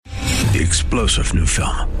The explosive new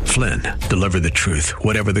film, Flynn, deliver the truth,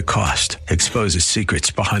 whatever the cost, exposes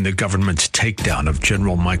secrets behind the government's takedown of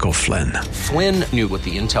General Michael Flynn. Flynn knew what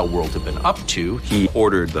the intel world had been up to. He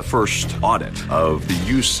ordered the first audit of the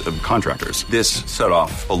use of contractors. This set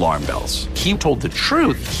off alarm bells. He told the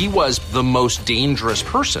truth. He was the most dangerous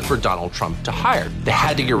person for Donald Trump to hire. They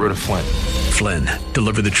had to get rid of Flynn. Flynn,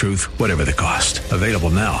 deliver the truth, whatever the cost. Available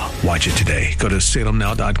now. Watch it today. Go to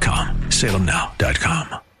salemnow.com.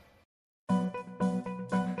 salemnow.com.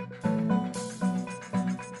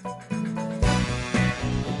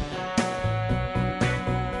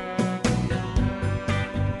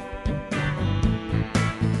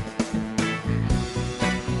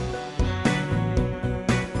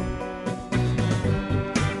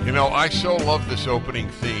 You know, I so love this opening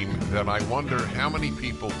theme that I wonder how many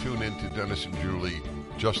people tune into Dennis and Julie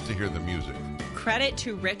just to hear the music. Credit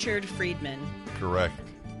to Richard Friedman. Correct.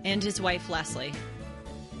 And his wife, Leslie.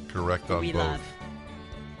 Correct on we both. Love.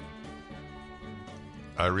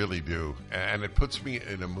 I really do. And it puts me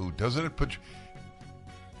in a mood. Doesn't it put you...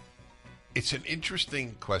 It's an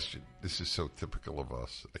interesting question. This is so typical of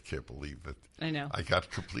us. I can't believe that. I know. I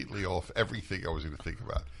got completely off everything I was going to think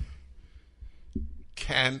about.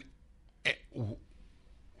 Can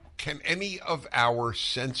any of our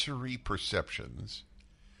sensory perceptions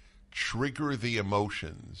trigger the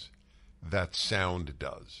emotions that sound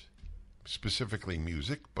does? Specifically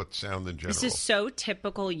music, but sound in general. This is so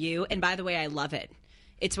typical you. And by the way, I love it.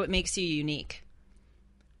 It's what makes you unique.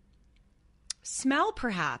 Smell,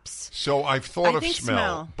 perhaps. So I've thought of think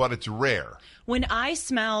smell, but it's rare. When I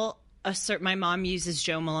smell my mom uses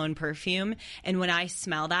Jo Malone perfume, and when I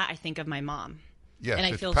smell that, I think of my mom. Yes, and I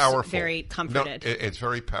it's feel powerful. Very comforted. No, it's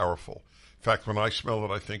very powerful. In fact, when I smell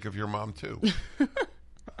it, I think of your mom, too.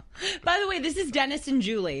 By the way, this is Dennis and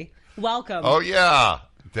Julie. Welcome. Oh, yeah.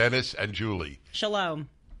 Dennis and Julie. Shalom.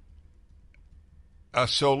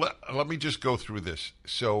 So let me just go through this.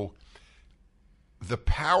 So the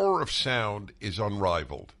power of sound is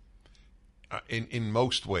unrivaled in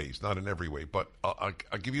most ways, not in every way. But I'll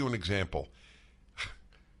give you an example.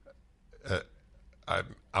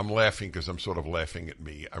 I'm laughing because I'm sort of laughing at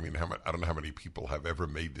me. I mean, I don't know how many people have ever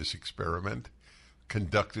made this experiment,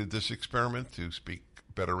 conducted this experiment to speak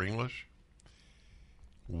better English.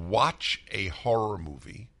 Watch a horror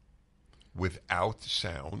movie without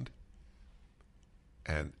sound,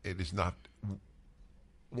 and it is not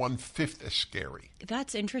 1/5 as scary.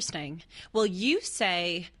 That's interesting. Well, you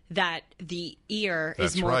say that the ear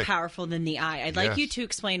is more right. powerful than the eye. I'd like you to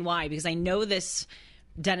explain why, because I know this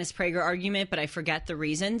Dennis Prager argument, but I forget the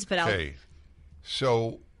reasons. But okay.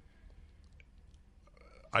 So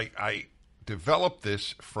I developed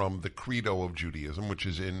this from the credo of Judaism, which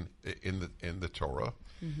is in the Torah,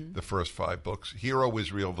 the first 5 books. Hear, O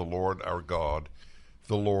Israel, the Lord our God,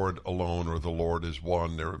 the Lord alone, or the Lord is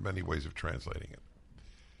one. There are many ways of translating it.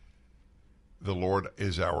 The Lord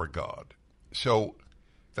is our God. So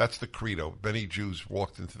that's the credo. Many Jews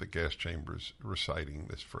walked into the gas chambers reciting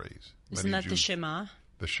this phrase. Isn't that the Shema?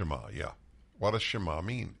 The Shema, yeah. What does Shema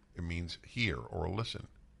mean? It means hear or listen.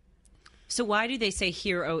 So why do they say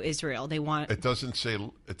 "Hear, O Israel"? They want It doesn't say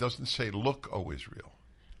 "Look, O Israel."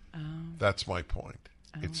 Oh. That's my point.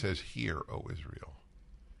 It says "Hear, O Israel."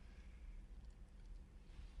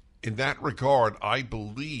 In that regard, I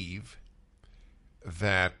believe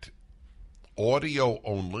that audio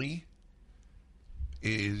only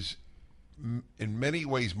is in many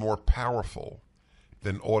ways more powerful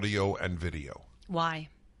than audio and video. Why?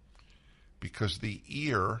 Because the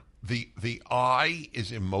ear, the eye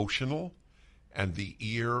is emotional, and the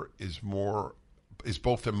ear is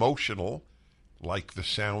both emotional, like the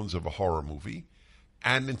sounds of a horror movie,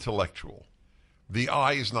 and intellectual. The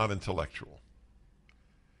eye is not intellectual.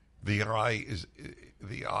 The eye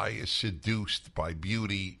is seduced by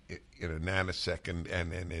beauty in a nanosecond,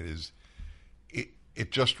 and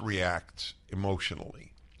it just reacts emotionally.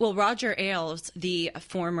 Well, Roger Ailes, the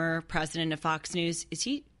former president of Fox News,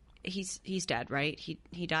 he's dead, right?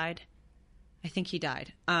 He died. I think he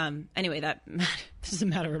died. Anyway, that doesn't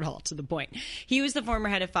matter at all to the point. He was the former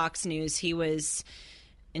head of Fox News. He was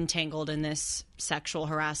entangled in this sexual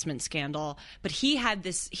harassment scandal, but he had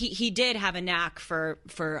this. He did have a knack for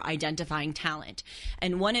identifying talent,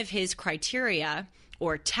 and one of his criteria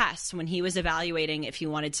or tests when he was evaluating if he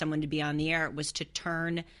wanted someone to be on the air was to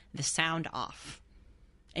turn the sound off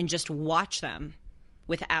and just watch them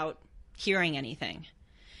without hearing anything.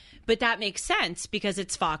 But that makes sense because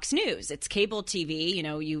it's Fox News. It's cable TV. You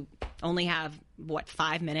know, you only have,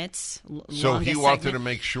 5 minutes? So he wanted to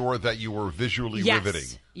make sure that you were visually riveting.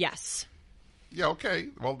 Yes. Yeah, okay.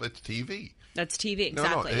 Well, it's TV. That's TV, No,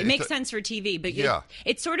 exactly. It makes sense for TV, but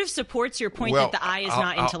it sort of supports your point that the eye is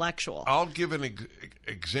not intellectual. I'll give an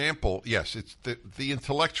example. Yes, it's the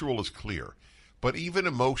intellectual is clear, but even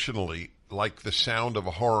emotionally, like the sound of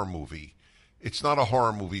a horror movie, it's not a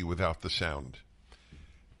horror movie without the sound.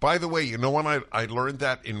 By the way, you know when I learned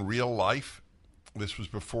that in real life? This was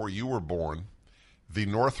before you were born. The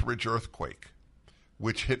Northridge earthquake,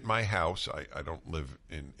 which hit my house. I don't live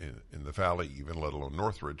in the valley, even let alone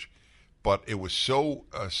Northridge. But it was so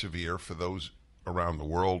severe for those around the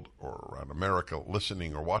world or around America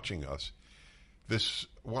listening or watching us.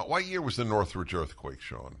 What year was the Northridge earthquake,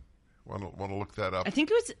 Sean? Want to look that up? I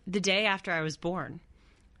think it was the day after I was born.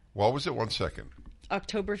 What was it? 1 second.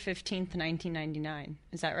 October 15th, 1999.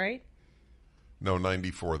 Is that right? No,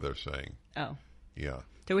 94, they're saying. Oh. Yeah.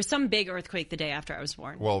 There was some big earthquake the day after I was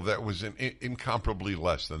born. Well, that was incomparably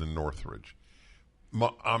less than in Northridge.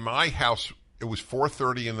 On my house, it was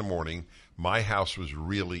 4:30 in the morning. My house was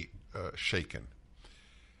really shaken.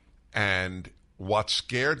 And what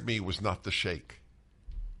scared me was not the shake.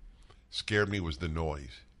 Scared me was the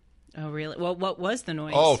noise. Oh, really? Well, what was the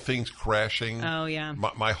noise? Oh, things crashing. Oh, yeah.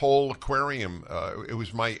 My whole aquarium, it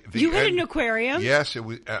was You had an aquarium? Yes, it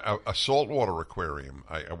was a saltwater aquarium.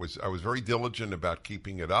 I was very diligent about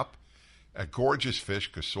keeping it up. A gorgeous fish,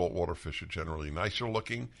 because saltwater fish are generally nicer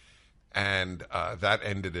looking. And that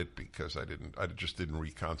ended it because I just didn't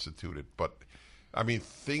reconstitute it. But, I mean,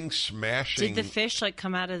 things smashing. Did the fish,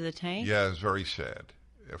 come out of the tank? Yeah, it was very sad.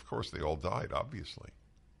 Of course, they all died, obviously.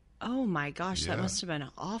 Oh, my gosh, that must have been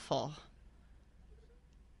awful.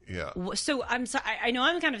 Yeah. So, I'm sorry, I know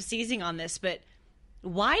I'm kind of seizing on this, but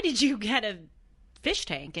why did you get a fish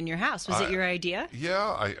tank in your house? Was it your idea?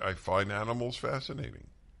 Yeah, I find animals fascinating.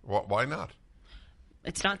 Why not?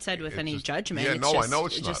 It's not said with any judgment. Yeah, I know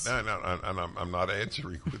it's not. No, and I'm not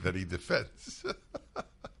answering with any defense.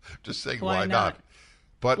 Just saying why not?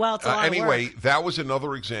 But well, it's a lot anyway, of work. That was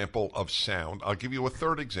another example of sound. I'll give you a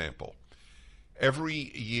third example.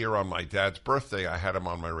 Every year on my dad's birthday, I had him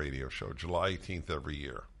on my radio show, July 18th every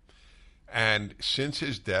year. And since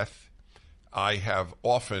his death, I have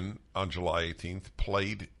often, on July 18th,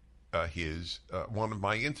 played one of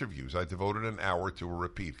my interviews. I devoted an hour to a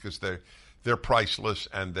repeat because they're priceless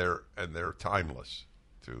and they're timeless,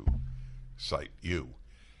 to cite you.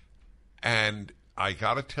 And I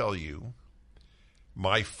got to tell you,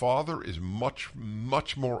 my father is much,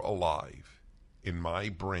 much more alive in my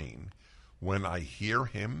brain when I hear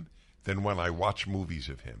him than when I watch movies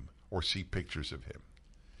of him or see pictures of him.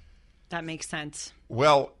 That makes sense.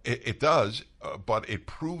 Well, it does, but it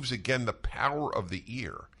proves again the power of the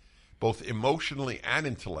ear, both emotionally and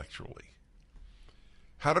intellectually.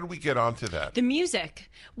 How did we get onto that? The music.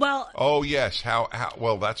 Well. Oh, yes. How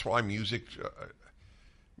well, that's why music.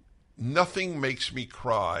 Nothing makes me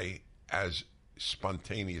cry as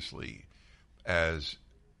spontaneously as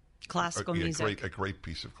classical music. A great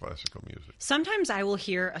piece of classical music. Sometimes I will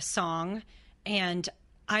hear a song and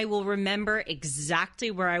I will remember exactly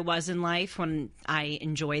where I was in life when I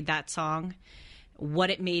enjoyed that song, what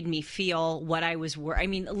it made me feel, what I was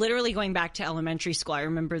literally going back to elementary school. I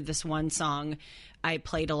remember this one song I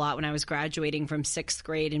played a lot when I was graduating from 6th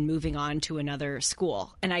grade and moving on to another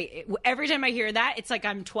school. And every time I hear that, it's like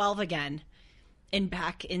I'm 12 again and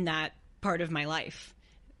back in that part of my life.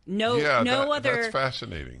 That's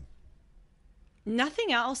fascinating.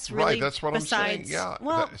 Nothing else really. Right, that's what I'm saying. Yeah.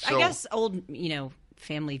 Well, I guess old,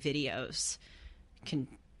 family videos can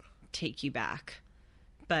take you back.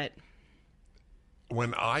 But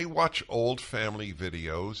when I watch old family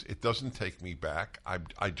videos, it doesn't take me back.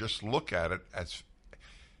 I just look at it as,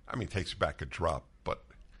 it takes back a drop, but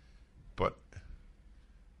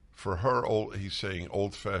for her, he's saying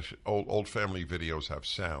old family videos have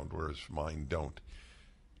sound, whereas mine don't.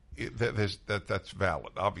 That's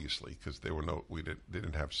valid, obviously, because they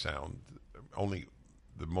didn't have sound. Only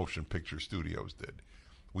the motion picture studios did.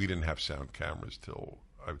 We didn't have sound cameras till,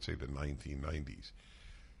 I would say, the 1990s.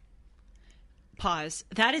 Pause.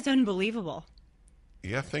 That is unbelievable.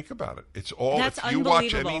 Yeah, think about it. It's all. That's if you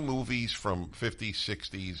watch any movies from 50s,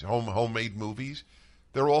 60s, homemade movies,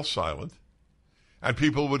 they're all silent, and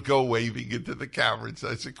people would go waving into the camera.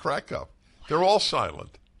 It's a crack up. They're all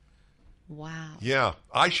silent. Wow. Yeah,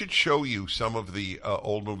 I should show you some of the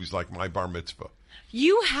old movies, like My Bar Mitzvah.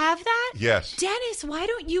 You have that? Yes. Dennis, why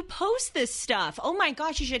don't you post this stuff? Oh my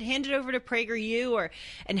gosh, you should hand it over to PragerU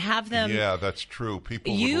and have them. Yeah, that's true.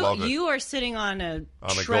 People would love it. You are sitting on a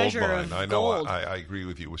treasure gold mine. of I know. gold. I agree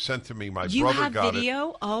with you. It was sent to me. My you brother have got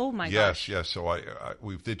video? it. Oh my gosh. Yes. So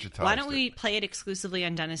we've digitized it. Why don't we play it exclusively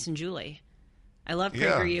on Dennis and Julie? I love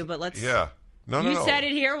PragerU, but let's. Yeah. No. You said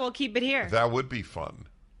it here. We'll keep it here. That would be fun.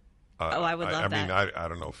 I would love that. I mean, I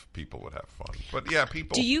don't know if people would have fun, but yeah,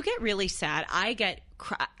 people. Do you get really sad? I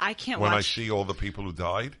can't when watch. I see all the people who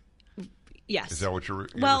died. Yes. Is that what you're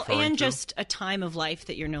well, referring and to? just a time of life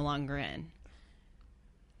that you're no longer in.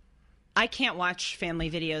 I can't watch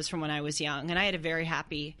family videos from when I was young, and I had a very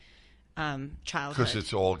happy childhood. Because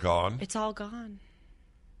it's all gone. It's all gone.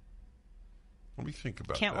 Let me think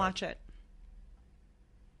about Can't that. watch it.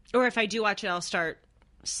 Or if I do watch it, I'll start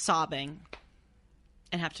sobbing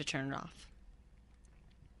and have to turn it off.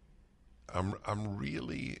 I'm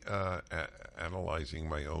really analyzing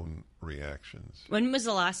my own reactions. When was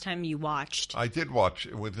the last time you watched? I did watch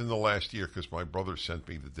within the last year because my brother sent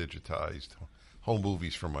me the digitized home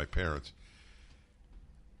movies from my parents.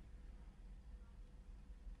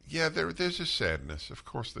 Yeah, there's a sadness. Of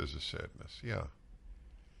course there's a sadness, yeah.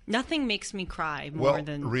 Nothing makes me cry more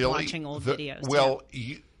than watching old videos. Well,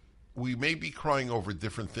 we may be crying over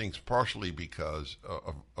different things, partially because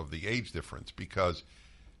of the age difference, because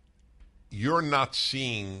you're not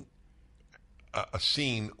seeing a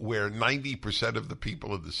scene where 90% of the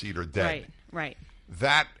people in the seat are dead. Right.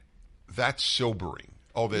 That's sobering.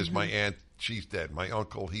 Oh, there's my aunt, she's dead. My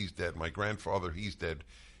uncle, he's dead. My grandfather, he's dead.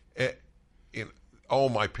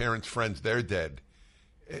 My parents' friends, they're dead.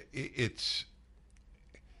 It's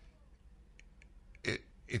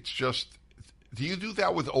just. Do you do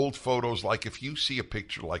that with old photos? Like if you see a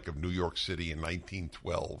picture like of New York City in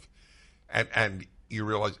 1912, and you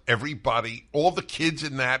realize everybody, all the kids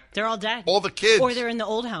in that, they're all dead. All the kids, or they're in the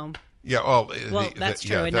old home. Yeah, that's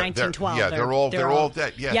true. In 1912, they're all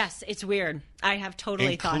dead. Yes, yes, it's weird. I have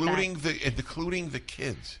totally thought that, including the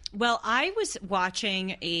kids. Well, I was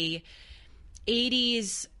watching a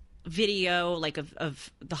 80s video, like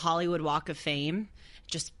of the Hollywood Walk of Fame.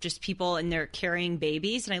 Just people, and they're carrying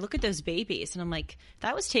babies, and I look at those babies, and I'm like,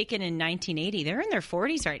 that was taken in 1980. They're in their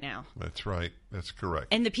 40s right now. That's right. That's correct.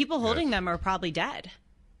 And the people holding them are probably dead.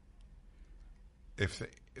 If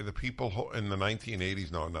the people in the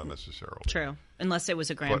 1980s, no, not necessarily. True, unless it was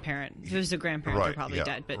a grandparent. If it was a grandparent, they're probably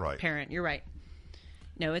dead. But parent, you're right.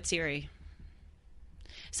 No, it's eerie.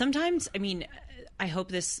 Sometimes, I mean, I hope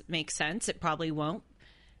this makes sense. It probably won't.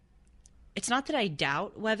 It's not that I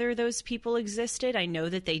doubt whether those people existed. I know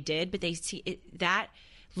that they did, but they see it, that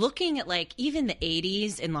looking at like even the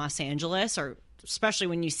 80s in Los Angeles, or especially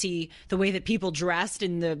when you see the way that people dressed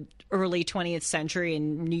in the early 20th century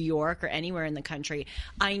in New York or anywhere in the country,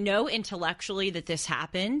 I know intellectually that this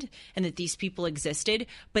happened and that these people existed,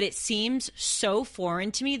 but it seems so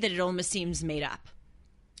foreign to me that it almost seems made up.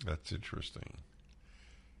 That's interesting.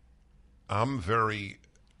 I'm very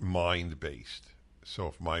mind-based. So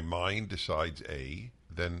if my mind decides A,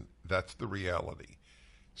 then that's the reality.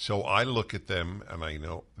 So I look at them and I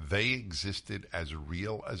know they existed as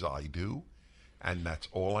real as I do, and that's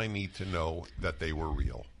all I need to know, that they were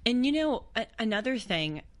real. And you know, another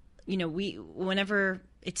thing, you know, whenever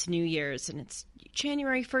it's New Year's and it's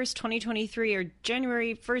January 1st, 2023 or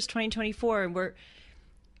January 1st, 2024, and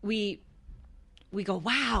we go,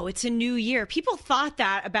 wow, it's a new year. People thought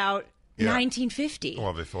that about 1950.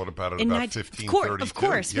 Well, they thought about it about 1532. Of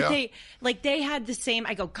course. Yeah. But they had the same.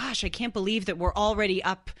 I go, gosh, I can't believe that we're already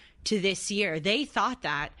up to this year. They thought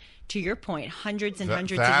that, to your point, hundreds and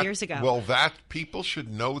hundreds of years ago. Well, that people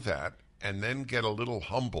should know that, and then get a little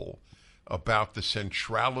humble about the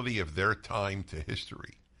centrality of their time to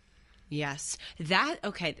history. Yes.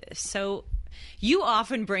 Okay. So you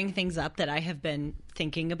often bring things up that I have been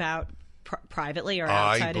thinking about privately or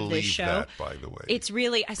outside of this show. I believe that, by the way. It's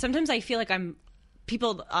really, sometimes I feel like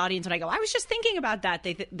the audience, when I go, I was just thinking about that,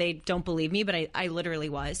 they don't believe me, but I literally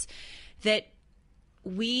was. That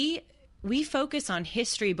we focus on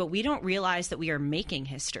history, but we don't realize that we are making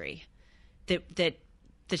history. That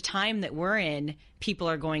the time that we're in, people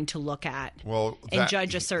are going to look at and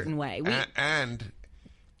judge a certain way. And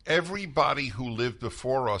everybody who lived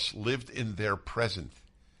before us lived in their present.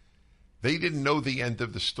 They didn't know the end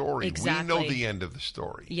of the story. Exactly. We know the end of the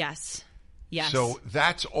story. Yes. So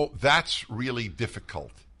that's really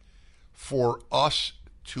difficult for us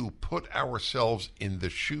to put ourselves in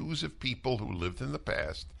the shoes of people who lived in the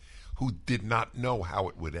past who did not know how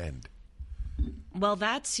it would end. Well,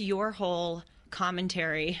 that's your whole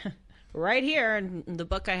commentary right here in the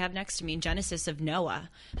book I have next to me, Genesis of Noah.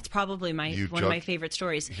 It's probably one of my favorite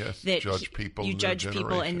stories. Yes, that judge people you in judge their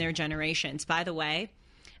people in generation. their generations. By the way,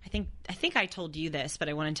 I think I told you this, but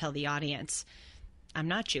I want to tell the audience. I'm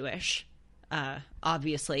not Jewish,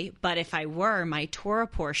 obviously, but if I were, my Torah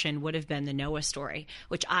portion would have been the Noah story,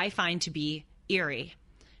 which I find to be eerie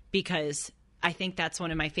because I think that's one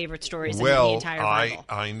of my favorite stories in the entire Bible.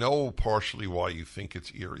 I know partially why you think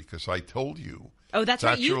it's eerie, because I told you. Oh, that's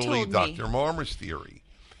right. You told me. Dr. Marmer's theory,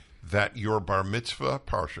 that your bar mitzvah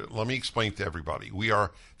parsha, let me explain to everybody.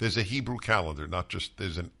 There's a Hebrew calendar, not just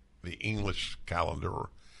the English calendar, or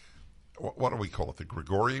what do we call it? The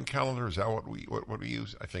Gregorian calendar? Is that what we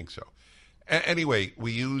use? I think so. Anyway,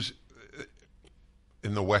 we use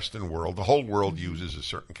in the Western world, the whole world uses a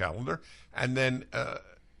certain calendar, and then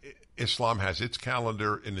Islam has its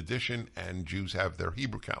calendar in addition, and Jews have their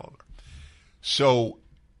Hebrew calendar. So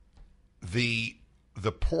the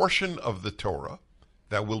portion of the Torah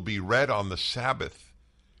that will be read on the Sabbath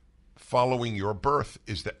following your birth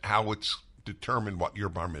is how it's determined what your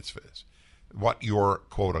bar mitzvah is, what your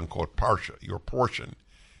quote-unquote parsha, your portion,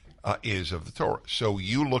 is of the Torah. So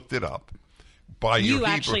you looked it up by your Hebrew.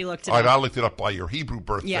 You actually looked it up. I looked it up by your Hebrew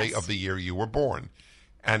birthday of the year you were born.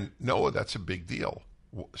 And Noah, that's a big deal.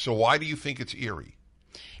 So why do you think it's eerie?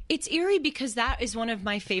 It's eerie because that is one of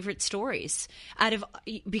my favorite stories.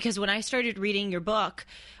 Because when I started reading your book,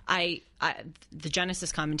 the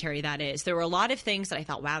Genesis commentary, that is, there were a lot of things that I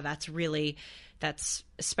thought, wow, that's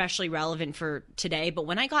especially relevant for today. But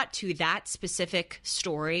when I got to that specific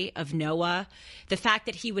story of Noah, the fact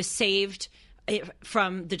that he was saved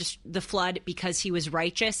from the flood because he was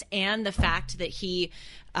righteous, and the fact that he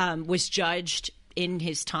was judged in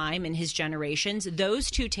his time, in his generations,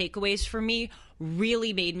 those two takeaways for me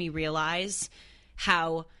really made me realize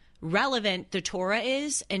how relevant the Torah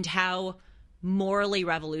is and how morally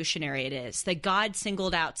revolutionary it is. That God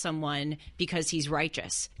singled out someone because he's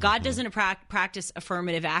righteous. God doesn't practice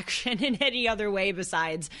affirmative action in any other way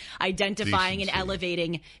besides identifying decency and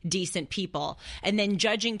elevating decent people and then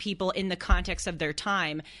judging people in the context of their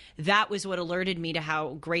time. That was what alerted me to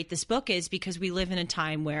how great this book is, because we live in a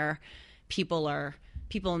time where people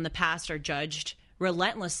in the past are judged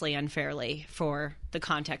relentlessly unfairly for the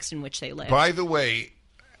context in which they live. By the way,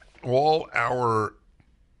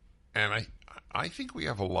 I think we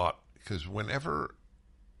have a lot, because whenever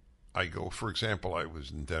I go, for example, I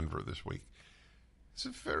was in Denver this week. It's a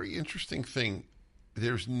very interesting thing.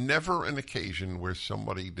 There's never an occasion where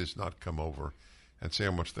somebody does not come over and say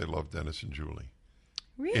how much they love Dennis and Julie.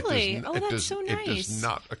 Really? That's so nice. It does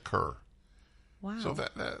not occur. Wow. So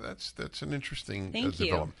that's an interesting Thank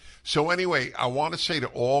development. You. So anyway, I want to say to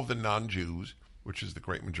all the non-Jews, which is the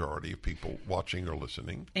great majority of people watching or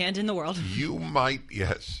listening, and in the world, you might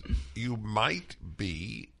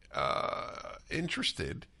be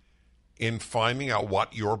interested in finding out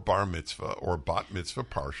what your bar mitzvah or bat mitzvah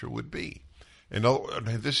parsha would be. And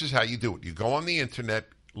this is how you do it. You go on the internet,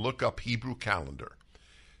 look up Hebrew calendar.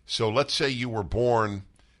 So let's say you were born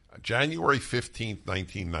January 15th,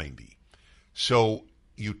 1990. So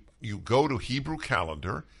you go to Hebrew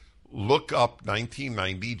calendar, look up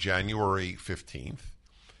 1990 January 15th,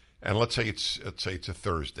 and let's say it's a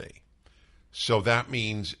Thursday. So that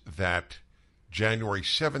means that January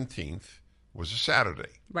 17th was a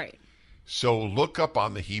Saturday. Right. So look up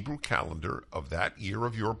on the Hebrew calendar of that year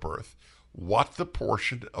of your birth what the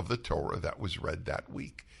portion of the Torah that was read that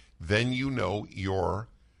week. Then you know your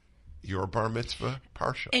bar mitzvah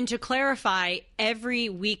parsha. And to clarify, every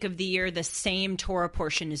week of the year, the same Torah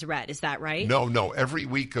portion is read. Is that right? No. Every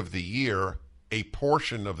week of the year, a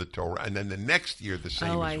portion of the Torah, and then the next year, the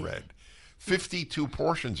same is read. 52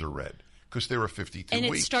 portions are read, because there are 52 weeks. And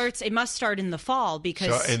it must start in the fall,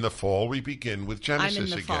 because... So in the fall, we begin with Genesis I'm in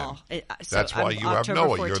the again. fall. That's why you have October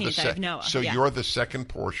Noah. 14th, You're the I have Noah. So you're the second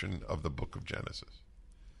portion of the book of Genesis.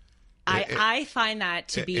 I find that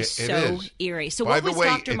to be so eerie. So what was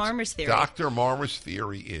Dr. Marmer's theory? Dr. Marmer's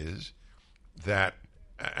theory is that,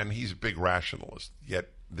 and he's a big rationalist, yet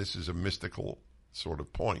this is a mystical sort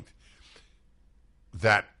of point,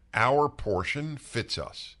 that our portion fits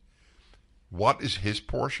us. What is his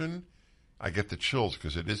portion? I get the chills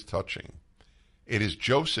because it is touching. It is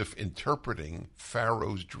Joseph interpreting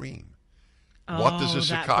Pharaoh's dream. What does a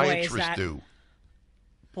psychiatrist do?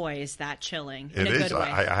 Boy, is that chilling. It in a is. Good way.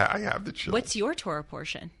 I have the chills. What's your Torah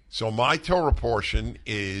portion? So my Torah portion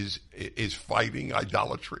is fighting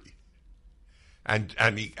idolatry, and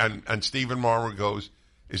Stephen Marmer goes,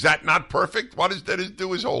 "Is that not perfect? What does Dennis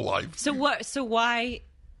do his whole life?" So what? So why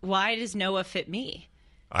does Noah fit me?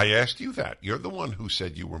 I asked you that. You're the one who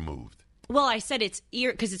said you were moved. Well, I said it's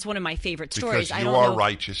because it's one of my favorite stories. Because you are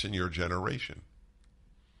righteous in your generation.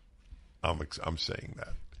 I'm saying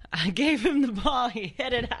that. I gave him the ball. He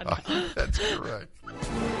hit it out. That's correct.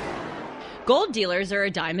 Gold dealers are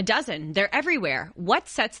a dime a dozen. They're everywhere. What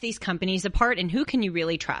sets these companies apart, and who can you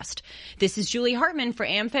really trust? This is Julie Hartman for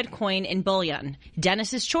AmFed Coin and Bullion,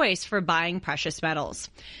 Dennis's choice for buying precious metals.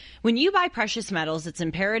 When you buy precious metals, it's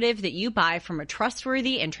imperative that you buy from a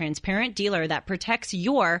trustworthy and transparent dealer that protects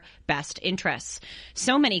your best interests.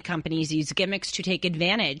 So many companies use gimmicks to take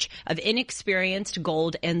advantage of inexperienced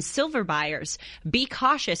gold and silver buyers. Be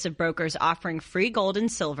cautious of brokers offering free gold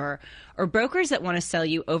and silver, or brokers that want to sell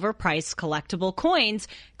you overpriced collectible coins,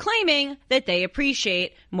 claiming that they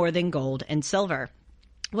appreciate more than gold and silver.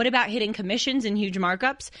 What about hidden commissions and huge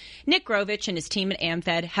markups? Nick Grovich and his team at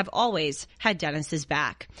AmFed have always had Dennis's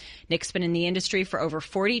back. Nick's been in the industry for over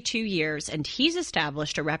 42 years, and he's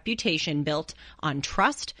established a reputation built on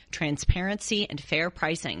trust, transparency, and fair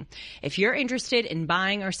pricing. If you're interested in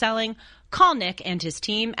buying or selling, call Nick and his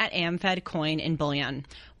team at AmFed Coin and Bullion.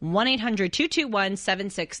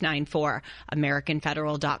 1-800-221-7694.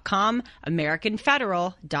 AmericanFederal.com.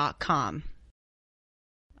 AmericanFederal.com.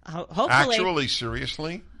 Hopefully. Actually,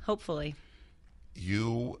 seriously? Hopefully.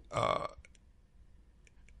 You,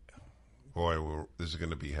 this is going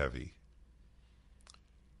to be heavy.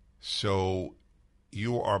 So,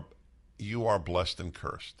 you are blessed and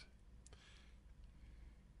cursed.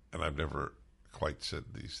 And I've never quite said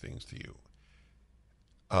these things to you.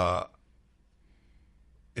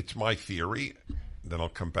 It's my theory, then I'll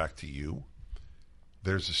come back to you.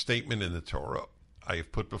 There's a statement in the Torah, I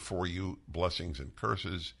have put before you blessings and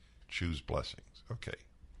curses, choose blessings. Okay.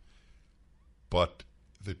 But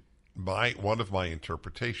one of my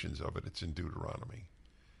interpretations of it, it's in Deuteronomy,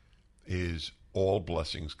 is all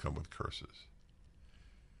blessings come with curses.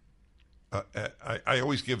 I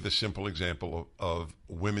always give the simple example of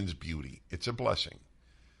women's beauty. It's a blessing.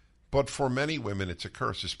 But for many women, it's a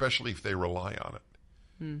curse, especially if they rely on it.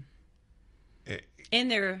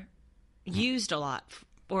 And they're used a lot.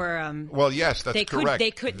 Or well, yes, that's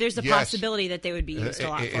correct. There's a possibility that they would be used a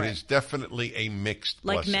lot for it. It is definitely a mixed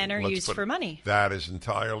blessing. Like men are used for money. That is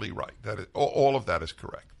entirely right. That is all of that is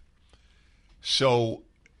correct. So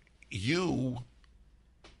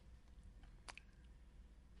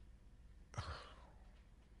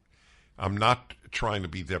I'm not trying to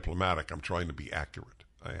be diplomatic. I'm trying to be accurate.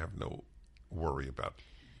 I have no worry about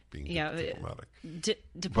being diplomatic.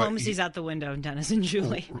 Diplomacy's out the window, Dennis and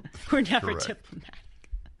Julie. We're never correct. diplomatic.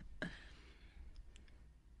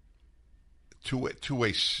 To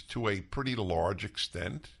a pretty large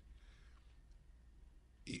extent,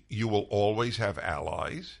 you will always have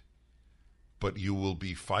allies, but you will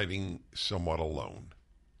be fighting somewhat alone.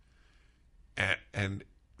 And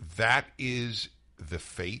that is the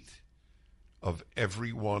fate of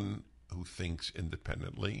everyone who thinks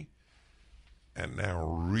independently. And now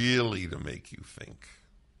really to make you think.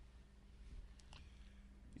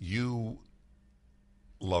 You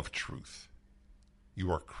love truth. You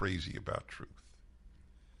are crazy about truth.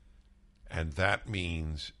 And that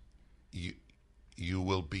means you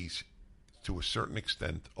will be, to a certain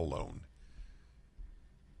extent, alone.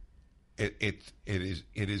 It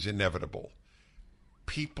is inevitable.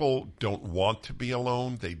 People don't want to be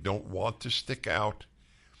alone. They don't want to stick out.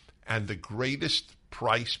 And the greatest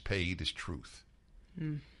price paid is truth.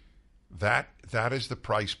 That is the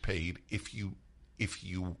price paid if you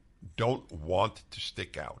don't want to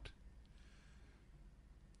stick out.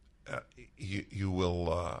 You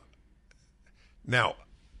will. Now,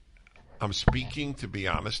 I'm speaking, to be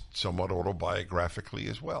honest, somewhat autobiographically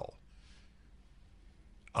as well.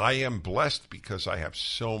 I am blessed because I have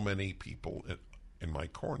so many people in my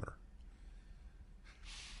corner.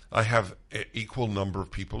 I have an equal number of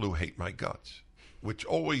people who hate my guts, which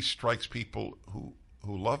always strikes people who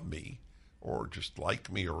love me or just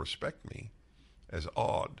like me or respect me as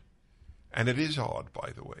odd. And it is odd,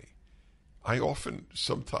 by the way. I often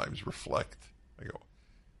sometimes reflect. I go,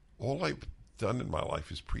 all I've done in my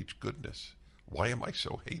life is preach goodness. Why am I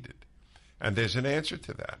so hated? And there's an answer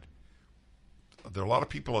to that. There are a lot of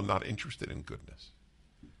people who are not interested in goodness.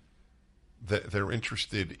 They're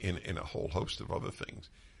interested in a whole host of other things.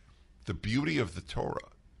 The beauty of the Torah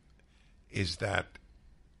is that,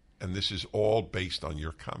 and this is all based on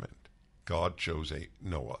your comment, God chose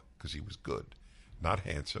Noah because he was good, not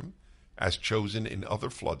handsome, as chosen in other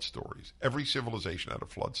flood stories. Every civilization had a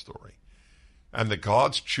flood story. And the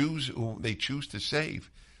gods choose who they choose to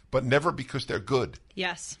save, but never because they're good.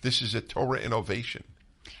 Yes. This is a Torah innovation.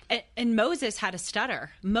 And Moses had a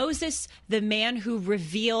stutter. Moses, the man who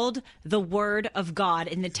revealed the word of God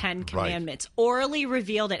in the 10 Commandments, orally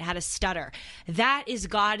revealed it, had a stutter. That is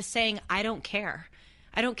God saying, I don't care.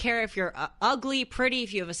 I don't care if you're ugly, pretty,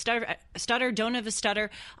 if you have a stutter, don't have a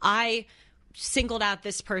stutter. I singled out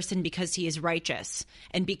this person because he is righteous.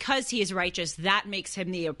 And because he is righteous, that makes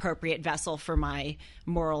him the appropriate vessel for my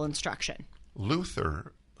moral instruction.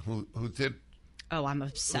 Luther, who did... Oh, I'm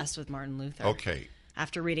obsessed with Martin Luther. Okay.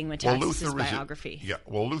 after reading Metaxas' biography.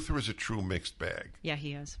 Luther is a true mixed bag. Yeah,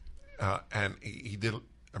 he is. And he did,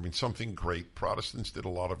 something great. Protestants did a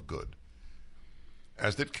lot of good,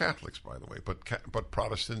 as did Catholics, by the way, but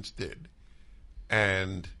Protestants did.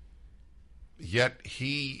 And yet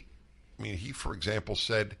he, for example,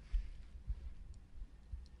 said,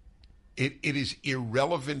 it is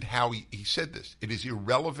irrelevant how, he said this, it is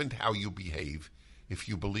irrelevant how you behave. If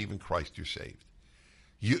you believe in Christ, you're saved.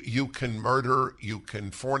 You can murder, you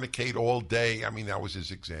can fornicate all day. That was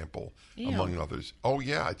his example, among others. Oh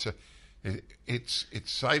yeah, it's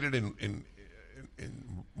cited in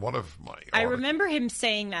one of my articles. I remember him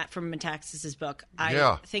saying that from Metaxas' book.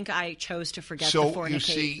 I think I chose to forget the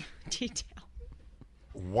fornicate detail.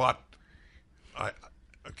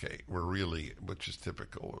 Which is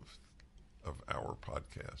typical of our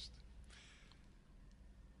podcast.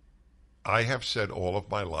 I have said all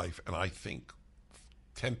of my life, and I think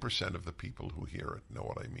 10% of the people who hear it know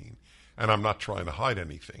what I mean. And I'm not trying to hide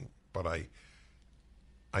anything, but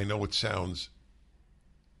I know it sounds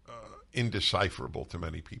indecipherable to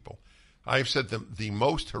many people. I have said the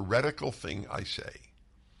most heretical thing I say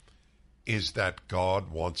is that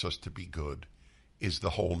God wants us to be good is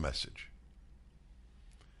the whole message.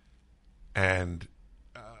 And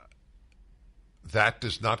that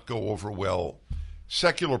does not go over well.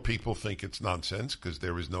 Secular people think it's nonsense because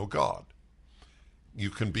there is no God. You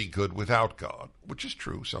can be good without God, which is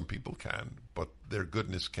true. Some people can, but their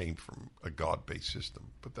goodness came from a God-based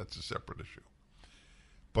system. But that's a separate issue.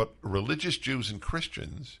 But religious Jews and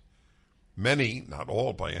Christians, many, not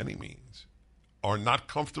all by any means, are not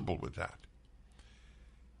comfortable with that.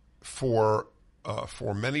 For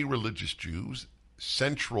many religious Jews,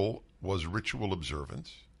 central was ritual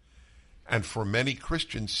observance, and for many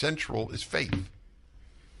Christians, central is faith.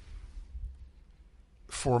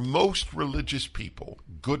 For most religious people,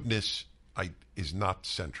 goodness is not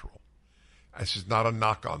central. This is not a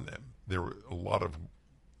knock on them. There are a lot of,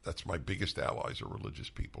 that's my biggest allies are religious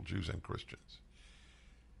people, Jews and Christians.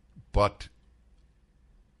 But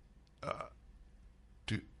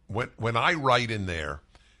when I write in there,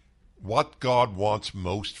 what God wants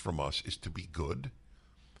most from us is to be good,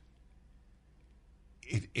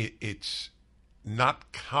 it's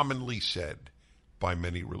not commonly said by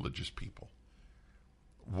many religious people.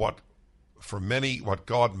 What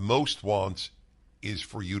God most wants is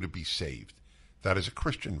for you to be saved. That is a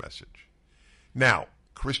Christian message. Now,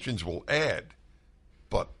 Christians will add,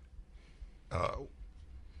 but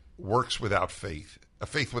works without faith, a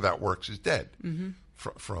faith without works is dead. Mm-hmm.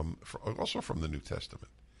 From also from the New Testament.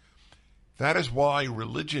 That is why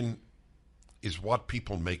religion is what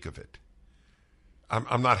people make of it.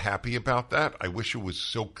 I'm not happy about that. I wish it was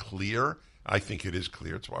so clear. I think it is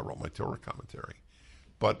clear. That's why I wrote my Torah commentary.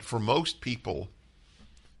 But for most people,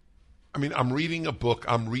 I'm reading a book.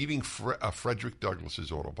 I'm reading Frederick Douglass's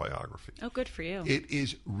autobiography. Oh, good for you. It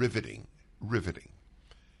is riveting.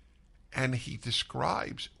 And he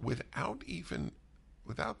describes without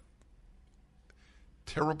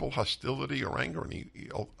terrible hostility or anger, and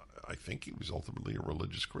I think he was ultimately a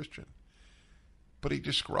religious Christian. But he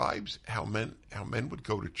describes how men would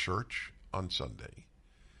go to church on Sunday,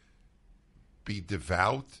 be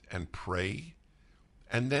devout and pray,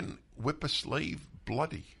 and then whip a slave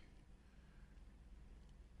bloody.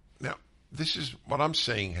 Now, this is what I'm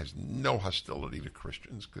saying has no hostility to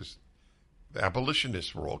Christians because the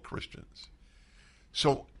abolitionists were all Christians.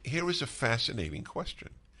 So here is a fascinating question.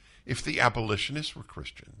 If the abolitionists were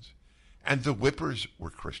Christians and the whippers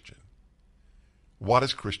were Christian, what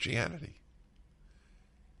is Christianity?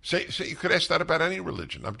 Say you could ask that about any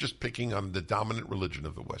religion. I'm just picking on the dominant religion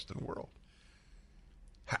of the Western world.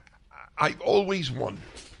 I've always wondered,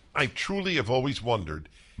 I truly have always wondered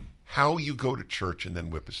how you go to church and then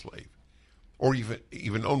whip a slave, or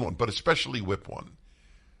even own one, but especially whip one.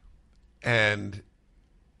 And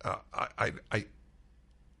I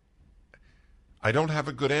don't have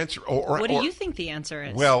a good answer. What do you think the answer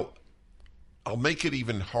is? Well, I'll make it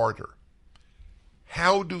even harder.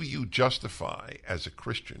 How do you justify as a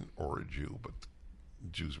Christian or a Jew, but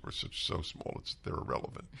Jews were so small they're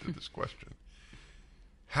irrelevant to this question.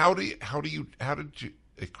 How did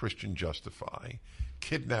a Christian justify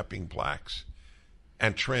kidnapping blacks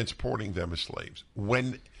and transporting them as slaves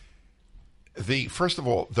when first of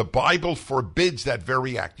all, the Bible forbids that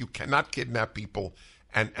very act. You cannot kidnap people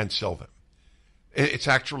and sell them. It's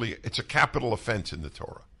a capital offense in the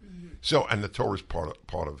Torah. Mm-hmm. So, and the Torah is part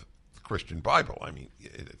of the Christian Bible.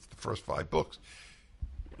 It's the first 5 books.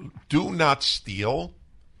 Do not steal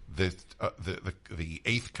the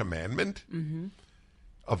 8th commandment. Mm-hmm.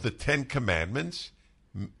 Of the 10 commandments.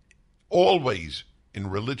 Always in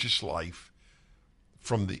religious life,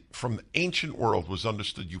 from the ancient world was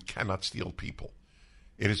understood you cannot steal people.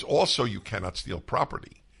 It is also you cannot steal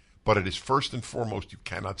property, but it is first and foremost you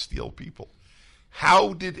cannot steal people.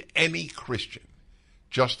 How did any Christian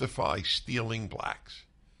justify stealing blacks?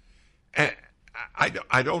 And I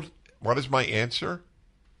don't. What is my answer?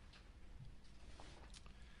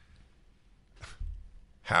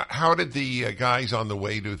 How did the guys on the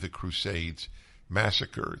way to the Crusades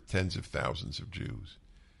massacre tens of thousands of Jews?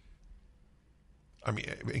 I mean,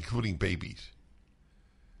 including babies.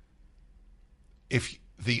 If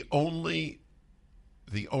the only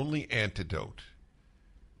antidote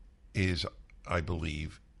is, I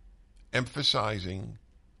believe, emphasizing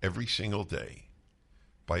every single day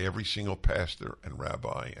by every single pastor and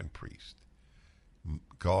rabbi and priest,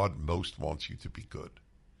 God most wants you to be good.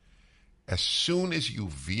 As soon as you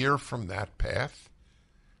veer from that path,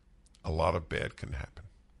 a lot of bad can happen.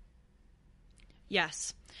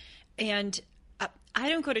 Yes. And I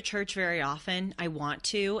don't go to church very often. I want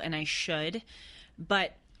to, and I should.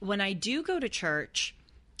 But when I do go to church,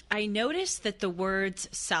 I notice that the words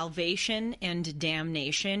salvation and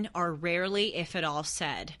damnation are rarely, if at all,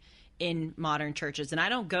 said in modern churches. And I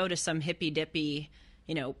don't go to some hippy-dippy,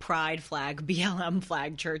 pride flag, BLM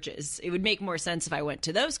flag churches. It would make more sense if I went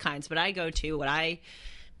to those kinds, but I go to what I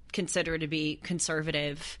consider to be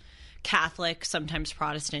conservative, Catholic, sometimes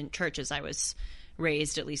Protestant churches. I was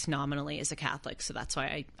raised at least nominally as a Catholic, so that's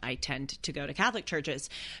why I tend to go to Catholic churches.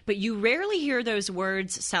 But you rarely hear those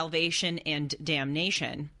words salvation and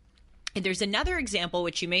damnation. And there's another example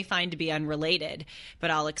which you may find to be unrelated,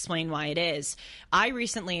 but I'll explain why it is. I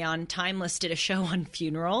recently on Timeless did a show on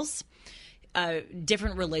funerals,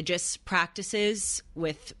 different religious practices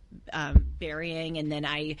with burying, and then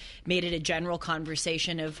I made it a general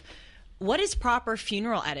conversation of what is proper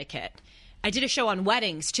funeral etiquette. I did a show on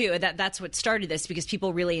weddings, too. That's what started this, because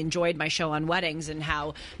people really enjoyed my show on weddings and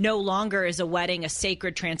how no longer is a wedding a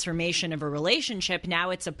sacred transformation of a relationship. Now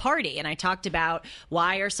it's a party. And I talked about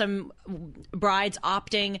why are some brides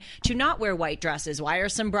opting to not wear white dresses? Why are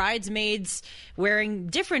some bridesmaids wearing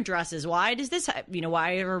different dresses? Why does this,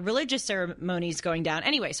 why are religious ceremonies going down?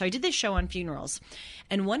 Anyway, so I did this show on funerals.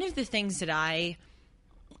 And one of the things that I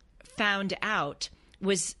found out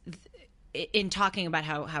was in talking about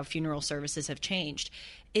how funeral services have changed,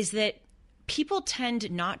 is that people tend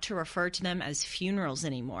not to refer to them as funerals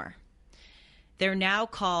anymore. They're now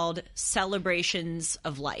called celebrations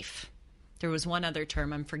of life. There was one other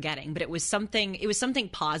term I'm forgetting, but it was something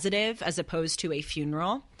positive as opposed to a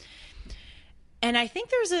funeral. And I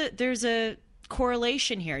think there's a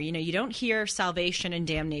correlation here. You don't hear salvation and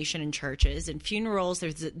damnation in churches. In funerals,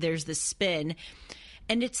 there's this spin.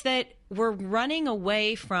 And it's that we're running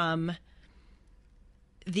away from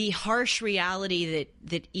the harsh reality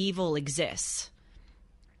that evil exists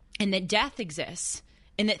and that death exists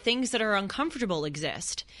and that things that are uncomfortable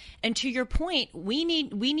exist. And to your point, we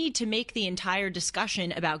need to make the entire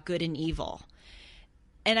discussion about good and evil.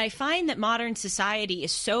 And I find that modern society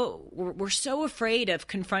we're so afraid of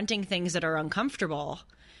confronting things that are uncomfortable.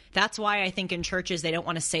 That's why I think in churches they don't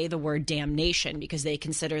want to say the word damnation, because they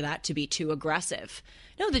consider that to be too aggressive.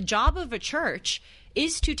 No, the job of a church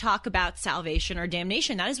is to talk about salvation or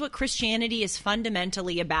damnation. That is what Christianity is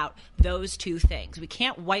fundamentally about, those two things. We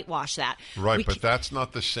can't whitewash that. Right, but that's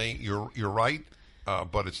not the same. You're right,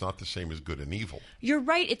 but it's not the same as good and evil. You're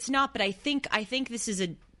right, it's not, but I think this is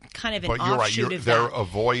a kind of an offshoot offshoot of that. They're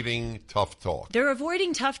avoiding tough talk. They're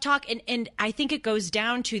avoiding tough talk, and I think it goes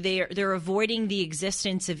down to they're avoiding the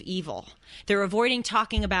existence of evil. They're avoiding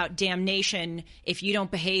talking about damnation. If you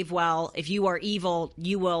don't behave well, if you are evil,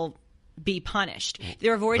 you will be punished.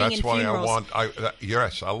 They're avoiding That's in why funerals.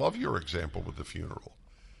 Yes, I love your example with the funeral.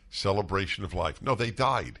 Celebration of life. No, they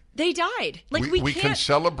died. They died. We can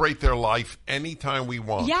celebrate their life anytime we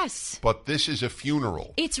want. Yes. But this is a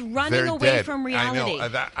funeral. It's running They're away dead. from reality.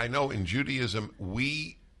 I know in Judaism,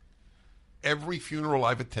 every funeral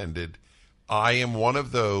I've attended, I am one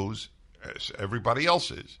of those, as everybody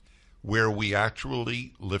else is, where we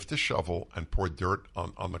actually lift a shovel and pour dirt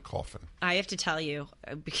on the coffin. I have to tell you,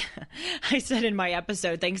 I said in my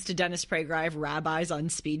episode, thanks to Dennis Prager, I have rabbis on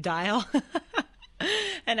speed dial.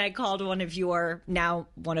 And I called one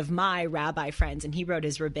of my rabbi friends, and he wrote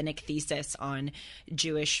his rabbinic thesis on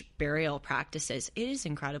Jewish burial practices. It is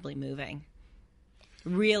incredibly moving.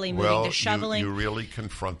 Really moving. Well, the shoveling. You really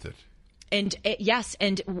confront it. And yes,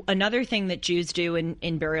 and another thing that Jews do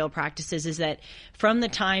in burial practices is that from the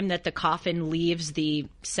time that the coffin leaves the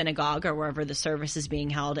synagogue or wherever the service is being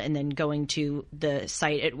held and then going to the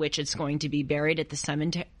site at which it's going to be buried at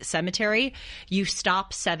the cemetery, you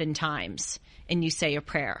stop 7 times and you say a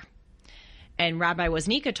prayer. And Rabbi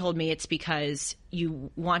Woznicka told me it's because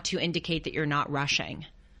you want to indicate that you're not rushing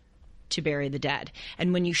to bury the dead.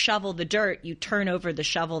 And when you shovel the dirt, you turn over the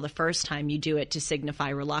shovel the first time you do it to signify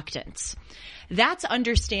reluctance. That's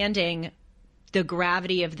understanding the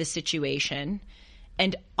gravity of the situation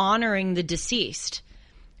and honoring the deceased.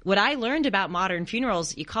 What I learned about modern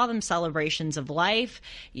funerals, you call them celebrations of life.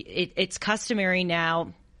 It's customary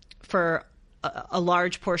now for a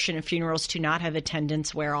large portion of funerals to not have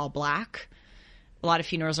attendants wear all black. A lot of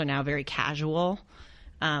funerals are now very casual.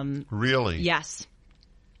 Really? Yes.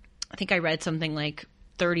 I think I read something like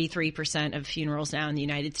 33% of funerals now in the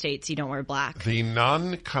United States, you don't wear black. The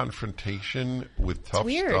non-confrontation with tough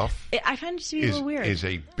stuff I find it to be a little weird. Is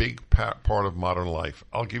a big part of modern life.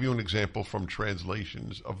 I'll give you an example from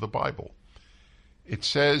translations of the Bible. It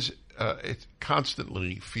says it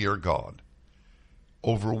constantly fear God.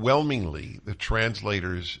 Overwhelmingly,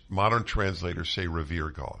 modern translators say revere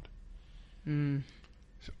God. And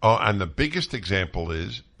the biggest example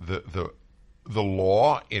is the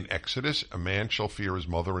law in Exodus: a man shall fear his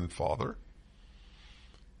mother and father.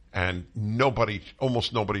 And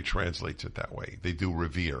almost nobody translates it that way. They do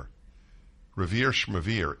revere. Revere,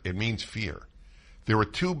 shmevere. It means fear. There are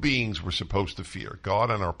two beings we're supposed to fear: God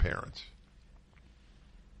and our parents.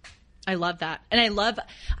 I love that. And I love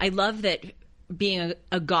that being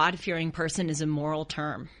a God-fearing person is a moral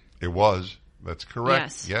term. It was. That's correct.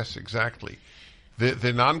 Yes. Yes, exactly.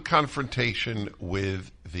 The non-confrontation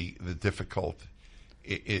with the difficult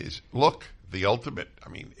is, look, the ultimate. I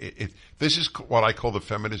mean, this is what I call the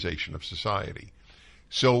feminization of society.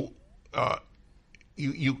 So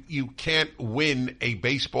you can't win a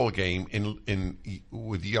baseball game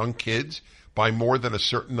with young kids by more than a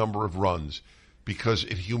certain number of runs, because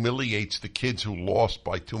it humiliates the kids who lost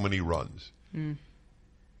by too many runs.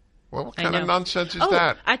 Well, what kind of nonsense is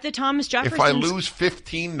that? At the Thomas Jefferson. If I lose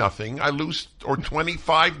 15-0, I lose, or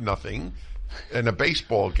 25-0 in a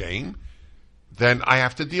baseball game, then I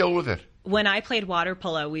have to deal with it. When I played water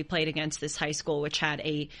polo, we played against this high school, which had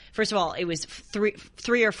first of all, it was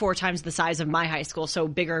three or four times the size of my high school, so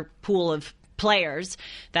bigger pool of players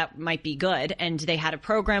that might be good. And they had a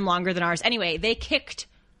program longer than ours. Anyway, they kicked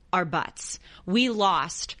our butts. We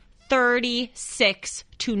lost 36-0.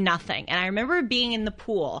 And I remember being in the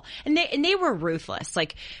pool, and they were ruthless.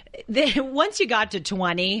 Like, once you got to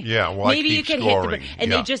 20, maybe you could scoring. hit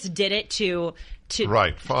they just did it to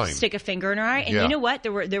stick a finger in our eye. And you know what?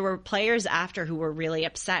 There were players after who were really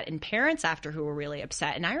upset, and parents after who were really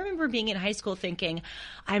upset. And I remember being in high school thinking,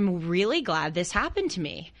 I'm really glad this happened to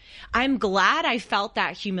me. I'm glad I felt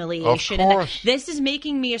that humiliation. Of course. And this is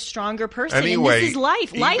making me a stronger person. Anyway, and this is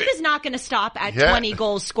life. Life is not going to stop at 20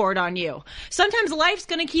 goals scored on you. Sometimes life's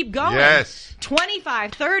going to keep going. Yes.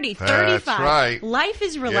 25, 30, 35. That's right. Life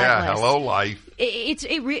is relentless. Yeah, hello, life.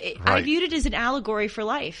 I viewed it as an allegory for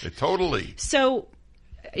life. Totally. So,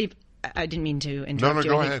 I didn't mean to interrupt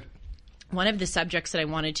you. No, go ahead. One of the subjects that I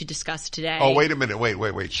wanted to discuss today. Oh, wait a minute.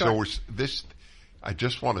 Wait. Sure. So I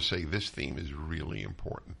just want to say this theme is really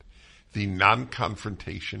important. The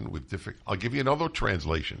non-confrontation with difficult. I'll give you another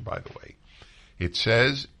translation, by the way. It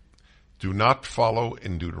says, do not follow,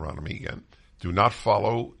 in Deuteronomy again, do not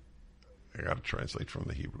follow, I got to translate from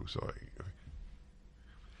the Hebrew, sorry.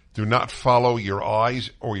 Do not follow your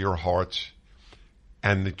eyes or your hearts,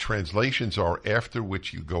 and the translations are after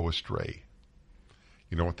which you go astray.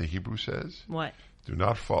 You know what the Hebrew says? What? Do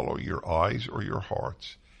not follow your eyes or your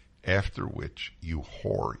hearts, after which you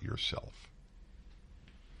whore yourself.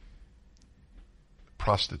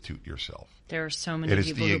 Prostitute yourself. There are so many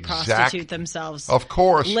people who prostitute themselves. Of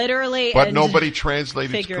course. Literally. But and nobody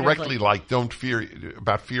translated it correctly, like don't fear,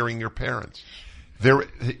 about fearing your parents.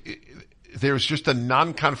 There's just a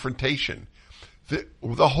non-confrontation.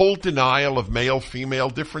 The whole denial of male-female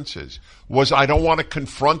differences was, I don't want to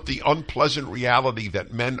confront the unpleasant reality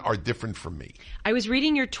that men are different from me. I was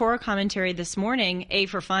reading your Torah commentary this morning, A,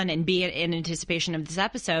 for fun, and B, in anticipation of this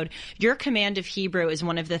episode. Your command of Hebrew is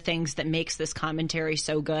one of the things that makes this commentary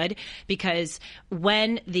so good, because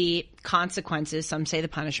when the consequences, some say the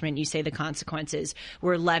punishment, you say the consequences,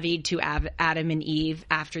 were levied to Adam and Eve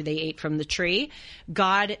after they ate from the tree,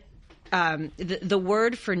 God... the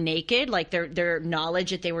word for naked, like their knowledge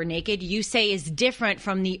that they were naked, you say is different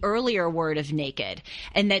from the earlier word of naked,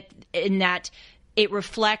 and that it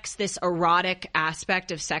reflects this erotic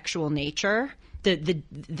aspect of sexual nature.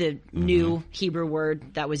 The new Hebrew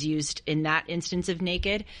word that was used in that instance of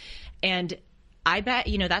naked, and I bet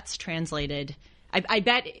that's translated. I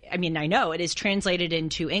know it is translated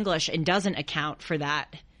into English and doesn't account for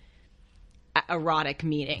that erotic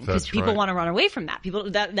meaning, because people right. want to run away from that.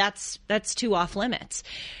 That's too off limits.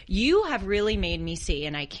 You have really made me see,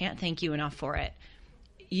 and I can't thank you enough for it.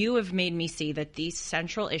 You have made me see that the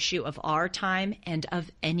central issue of our time and of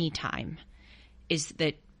any time is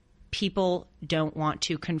that people don't want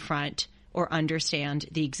to confront or understand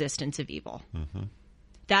the existence of evil. Mm-hmm.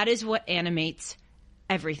 That is what animates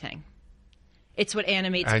everything. It's what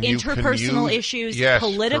animates interpersonal issues,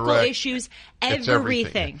 political issues,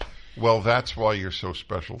 everything. Well, that's why you're so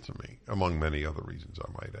special to me, among many other reasons, I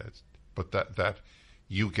might add. But that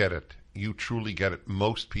you get it. You truly get it.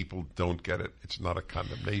 Most people don't get it. It's not a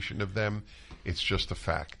condemnation of them. It's just a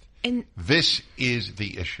fact. And this is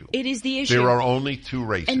the issue. It is the issue. There are only two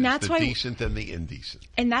races, and that's the decent and the indecent.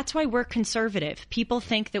 And that's why we're conservative. People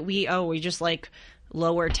think that we just like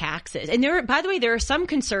lower taxes. And by the way, there are some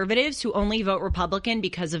conservatives who only vote Republican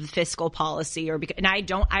because of fiscal policy and I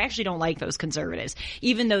actually don't like those conservatives.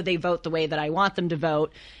 Even though they vote the way that I want them to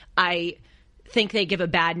vote, I think they give a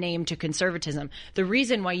bad name to conservatism. The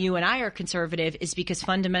reason why you and I are conservative is because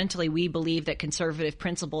fundamentally we believe that conservative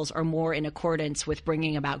principles are more in accordance with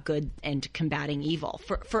bringing about good and combating evil.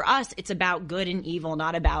 For us, it's about good and evil,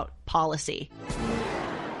 not about policy.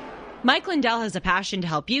 Mike Lindell has a passion to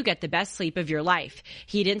help you get the best sleep of your life.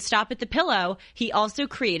 He didn't stop at the pillow. He also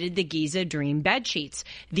created the Giza Dream bed sheets.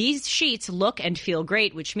 These sheets look and feel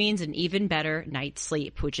great, which means an even better night's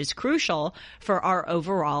sleep, which is crucial for our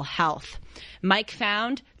overall health. Mike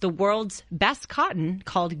found the world's best cotton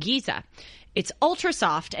called Giza. It's ultra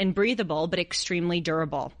soft and breathable, but extremely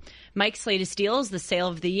durable. Mike's latest deal is the sale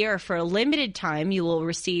of the year. For a limited time, you will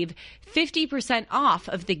receive 50% off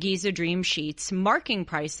of the Giza Dream sheets, marking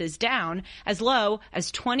prices down as low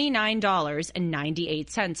as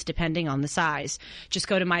 $29.98, depending on the size. Just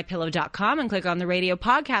go to MyPillow.com and click on the radio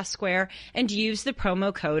podcast square and use the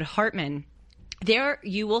promo code Hartman. There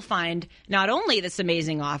you will find not only this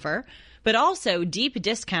amazing offer, but also deep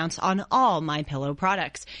discounts on all MyPillow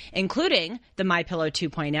products, including the MyPillow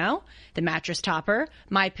 2.0, the mattress topper,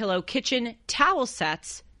 MyPillow kitchen towel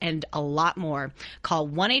sets, and a lot more. Call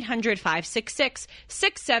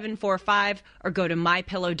 1-800-566-6745 or go to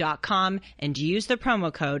MyPillow.com and use the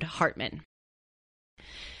promo code Hartman.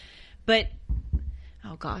 But,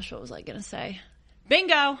 oh gosh, what was I going to say?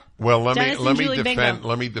 Bingo! Well, let me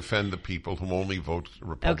defend the people who only vote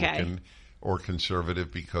Republican. Okay. Or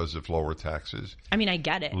conservative because of lower taxes. I mean, I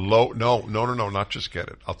get it. No, not just get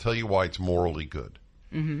it. I'll tell you why it's morally good.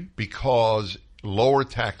 Mm-hmm. Because lower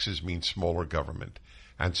taxes means smaller government,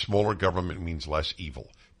 and smaller government means less evil.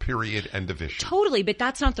 Period. End of issue. Totally, but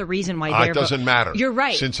that's not the reason why it doesn't matter. You're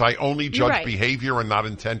right. Since I only judge behavior and not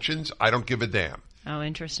intentions, I don't give a damn. Oh,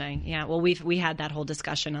 interesting. Yeah. Well, we had that whole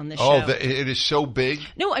discussion on this show. Oh, it is so big.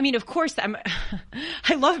 No, I mean, of course,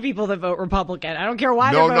 I love people that vote Republican. I don't care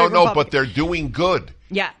why they're voting Republican. No, but they're doing good.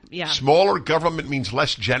 Yeah. Smaller government means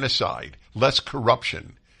less genocide, less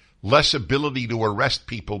corruption, less ability to arrest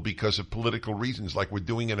people because of political reasons, like we're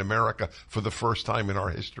doing in America for the first time in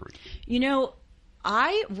our history. You know,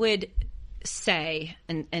 I would say,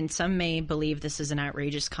 and some may believe this is an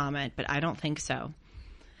outrageous comment, but I don't think so.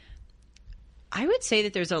 I would say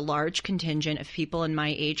that there's a large contingent of people in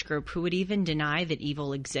my age group who would even deny that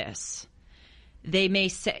evil exists. They may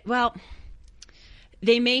say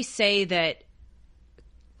that.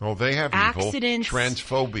 Oh, they have accidents, evil,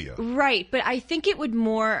 transphobia. Right, but I think it would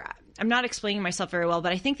more, I'm not explaining myself very well,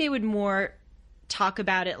 but I think they would more talk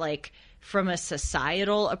about it like from a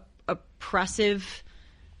societal oppressive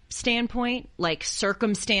standpoint, like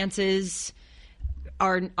circumstances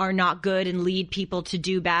are not good and lead people to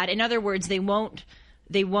do bad. In other words, they won't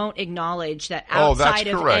acknowledge that outside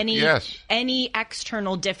of any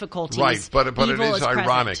external difficulties. Right, but it is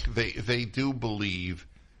ironic. Present. They do believe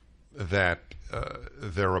that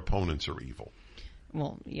their opponents are evil.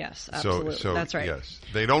 Well, yes, absolutely. So that's right. Yes,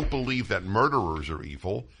 they don't believe that murderers are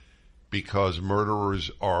evil because murderers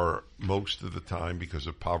are most of the time because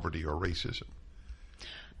of poverty or racism.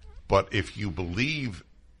 But if you believe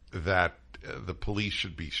that the police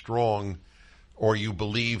should be strong, or you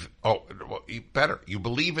believe, you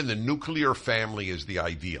believe in the nuclear family as the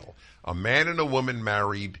ideal. A man and a woman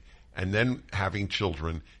married and then having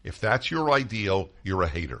children. If that's your ideal, you're a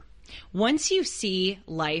hater. Once you see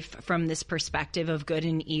life from this perspective of good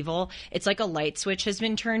and evil, it's like a light switch has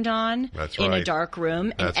been turned on in a dark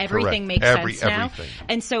room, and everything makes sense now.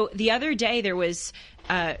 And so the other day there was,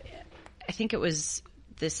 I think it was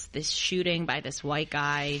this shooting by this white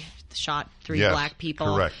guy, shot 3 black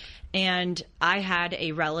people. Correct. And I had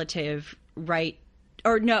a relative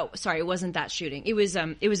it wasn't that shooting. It was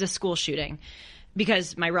a school shooting.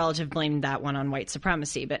 because my relative blamed that one on white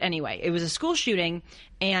supremacy. But anyway, it was a school shooting,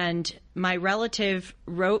 and my relative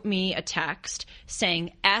wrote me a text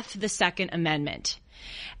saying, F the Second Amendment.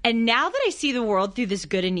 And now that I see the world through this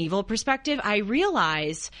good and evil perspective, I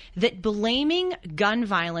realize that blaming gun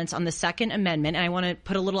violence on the Second Amendment, and I want to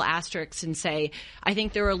put a little asterisk and say, I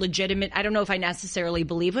think there are legitimate, I don't know if I necessarily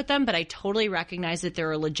believe with them, but I totally recognize that there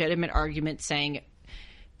are legitimate arguments saying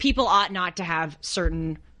people ought not to have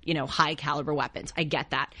certain, high caliber weapons. I get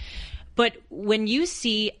that. But when you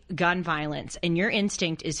see gun violence and your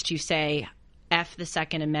instinct is to say, F the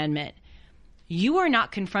Second Amendment, you are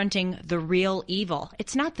not confronting the real evil.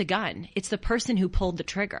 It's not the gun. It's the person who pulled the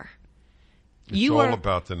trigger. It's all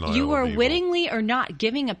about denial You are of evil. Wittingly or not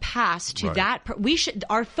giving a pass to Right. that.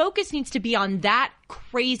 Our focus needs to be on that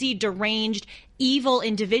crazy, deranged, evil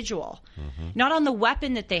individual, not on the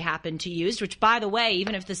weapon that they happen to use, which, by the way,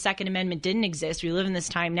 even if the Second Amendment didn't exist, we live in this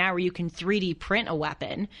time now where you can 3D print a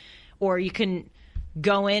weapon, or you can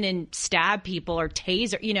go in and stab people or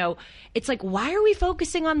taser. It's like, why are we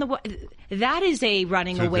focusing on that is a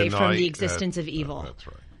running To away from deny the existence that- of evil. That's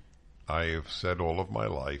right. I have said all of my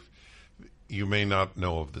life. You may not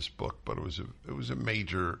know of this book, but it was a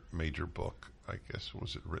major book. I guess,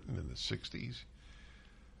 was it written in the 60s?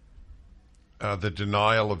 The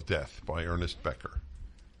Denial of Death by Ernest Becker.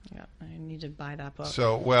 Yeah, I need to buy that book.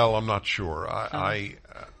 So, well, I'm not sure. I'm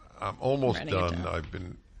almost writing it done.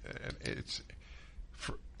 down.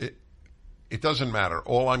 It doesn't matter.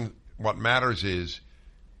 What matters is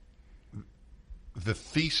the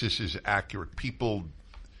thesis is accurate. People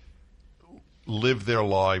live their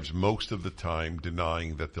lives most of the time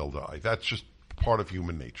denying that they'll die. That's just part of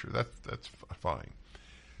human nature. That's fine.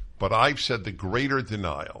 But I've said the greater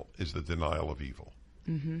denial is the denial of evil.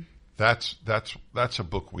 Mm-hmm. That's a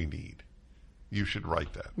book we need. You should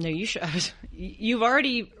write that. No, you should. You've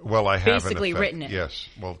already I have basically written it. Yes,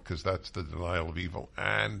 well, because that's the denial of evil.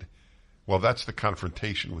 And, that's the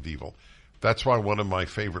confrontation with evil. That's why one of my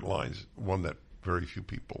favorite lines, one that very few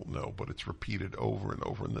people know, but it's repeated over and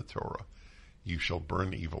over in the Torah, you shall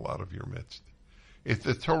burn evil out of your midst.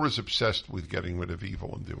 The Torah is obsessed with getting rid of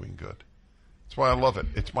evil and doing good. That's why I love it.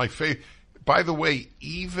 It's my favorite. By the way,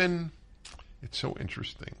 it's so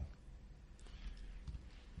interesting.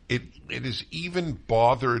 It has even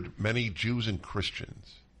bothered many Jews and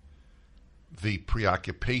Christians, the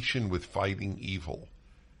preoccupation with fighting evil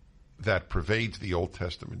that pervades the Old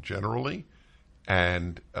Testament generally,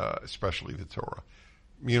 and especially the Torah.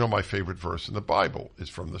 My favorite verse in the Bible is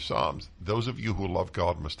from the Psalms. Those of you who love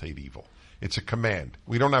God must hate evil. It's a command.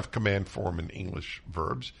 We don't have command form in English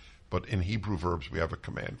verbs, but in Hebrew verbs we have a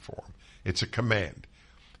command form. It's a command.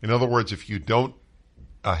 In other words, if you don't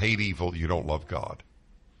hate evil, you don't love God.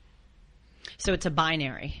 So it's a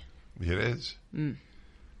binary. It is. Mm.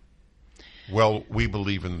 Well, we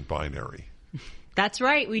believe in binary. That's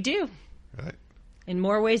right, we do. Right. In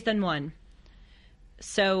more ways than one.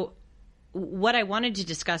 So what I wanted to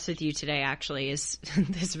discuss with you today actually is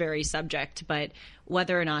this very subject, but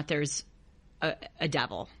whether or not there's a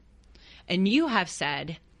devil. And you have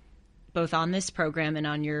said, both on this program and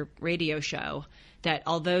on your radio show, that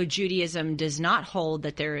although Judaism does not hold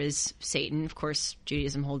that there is Satan, of course,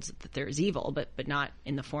 Judaism holds that there is evil, but not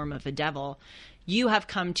in the form of a devil, you have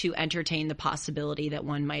come to entertain the possibility that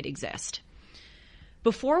one might exist.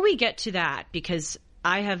 Before we get to that, because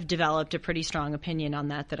I have developed a pretty strong opinion on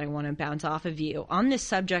that I want to bounce off of you, on this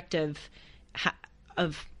subject of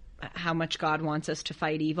how much God wants us to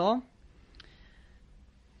fight evil,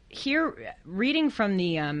 here, reading from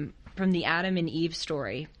the Adam and Eve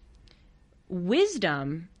story,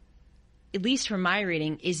 wisdom, at least from my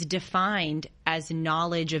reading, is defined as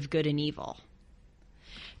knowledge of good and evil.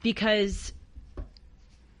 Because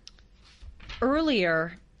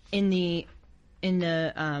earlier in the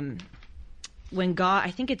when God,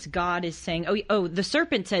 I think it's God is saying, the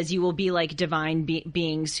serpent says you will be like divine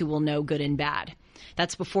beings who will know good and bad.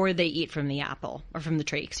 That's before they eat from the apple, or from the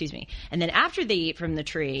tree, excuse me. And then after they eat from the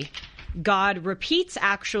tree, God repeats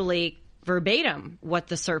actually verbatim what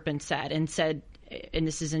the serpent said, and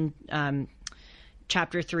this is in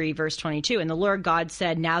chapter 3, verse 22. And the Lord God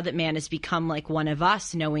said, now that man has become like one of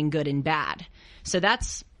us, knowing good and bad. So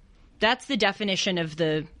that's the definition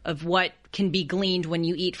of what can be gleaned when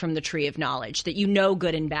you eat from the tree of knowledge, that you know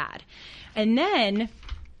good and bad. And then,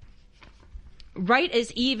 right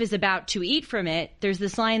as Eve is about to eat from it, there's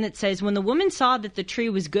this line that says, when the woman saw that the tree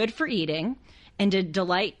was good for eating and a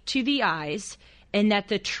delight to the eyes, and that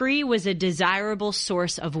the tree was a desirable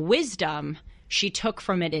source of wisdom, she took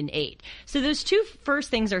from it and ate. So those two first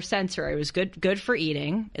things are sensory. It was good for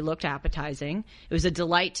eating. It looked appetizing. It was a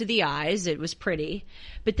delight to the eyes. It was pretty.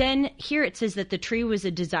 But then here it says that the tree was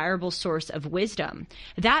a desirable source of wisdom.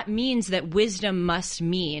 That means that wisdom must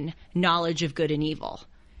mean knowledge of good and evil,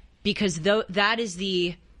 because that is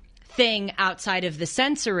the thing outside of the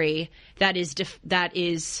sensory that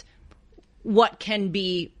is what can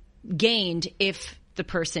be gained if the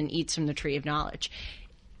person eats from the tree of knowledge.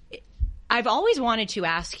 I've always wanted to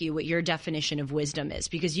ask you what your definition of wisdom is,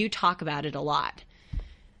 because you talk about it a lot.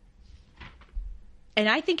 And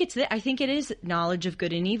I think it is knowledge of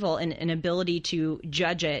good and evil and an ability to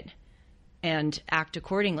judge it and act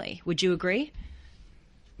accordingly. Would you agree?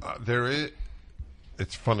 There is.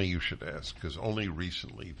 It's funny you should ask, because only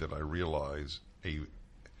recently did I realize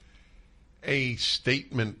a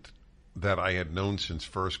statement that I had known since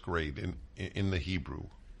first grade in the Hebrew,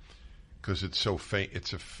 because it's so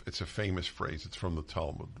it's a famous phrase. It's from the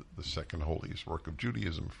Talmud, the second holiest work of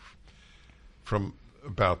Judaism, from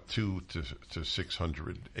about 2 to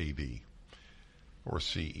 600 A.D. or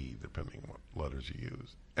C.E., depending what letters you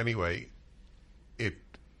use. Anyway,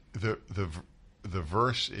 the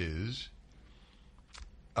verse is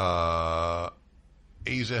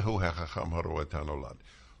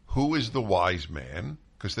who is the wise man?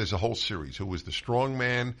 Because there's a whole series. Who is the strong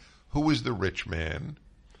man? Who is the rich man?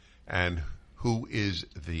 And who is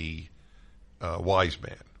the wise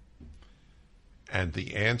man? And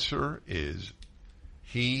the answer is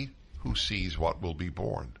he who sees what will be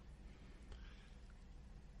born.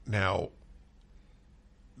 Now,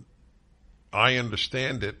 I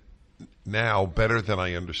understand it now better than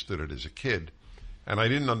I understood it as a kid. And I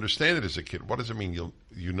didn't understand it as a kid. What does it mean?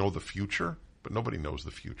 You know the future? But nobody knows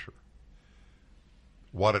the future.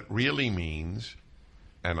 What it really means,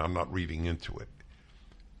 and I'm not reading into it,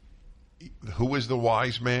 who is the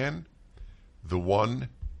wise man? The one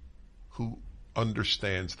who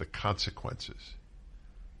understands the consequences.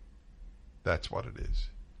 That's what it is.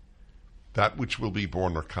 That which will be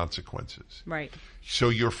born are consequences. Right.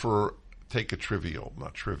 So take a trivial,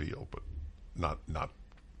 not trivial, but not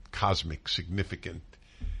cosmic, significant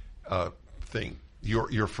thing.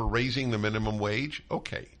 You're for raising the minimum wage?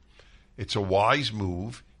 Okay. It's a wise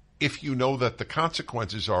move if you know that the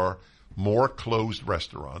consequences are more closed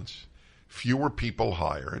restaurants, fewer people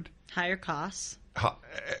hired. Higher costs.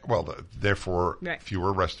 Therefore, right.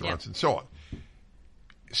 Fewer restaurants and so on.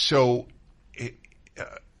 So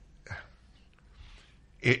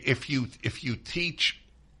if you teach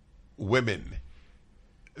women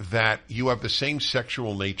that you have the same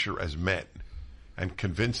sexual nature as men and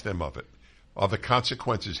convince them of it, are the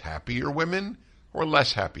consequences happier women or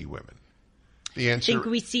less happy women? The answer, I think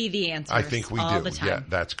we see the answers. I think we all do. The time. Yeah,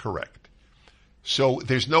 that's correct. So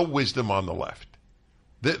there's no wisdom on the left.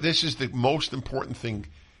 This is the most important thing.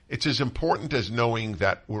 It's as important as knowing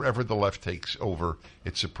that wherever the left takes over,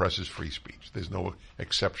 it suppresses free speech. There's no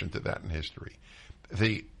exception to that in history.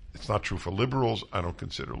 It's not true for liberals. I don't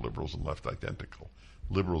consider liberals and left identical.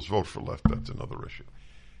 Liberals vote for left. That's another issue.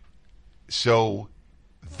 So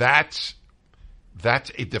that's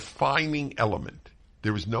a defining element.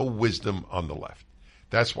 There is no wisdom on the left.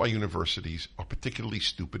 That's why universities are particularly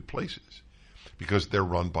stupid places, because they're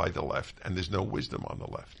run by the left, and there's no wisdom on the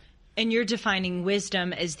left. And you're defining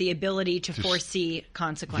wisdom as the ability to foresee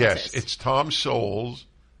consequences. Yes, it's Tom Sowell's,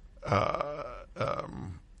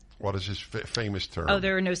 what is his famous term? Oh,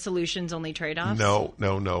 there are no solutions, only trade-offs? No.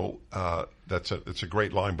 It's a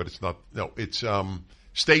great line, but it's not. No, it's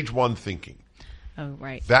stage one thinking. Oh,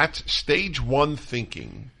 right. That stage one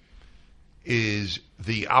thinking is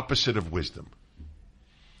the opposite of wisdom.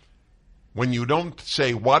 When you don't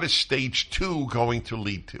say, what is stage two going to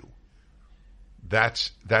lead to?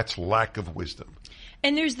 That's lack of wisdom.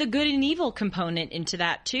 And there's the good and evil component into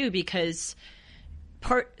that too, because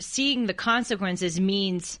seeing the consequences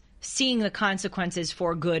means seeing the consequences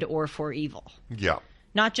for good or for evil. Yeah.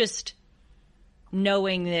 Not just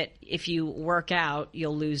knowing that if you work out,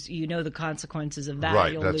 you'll lose, the consequences of that,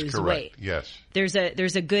 right, you'll that's lose correct. weight. Yes. There's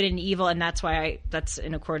a good and evil, and that's why that's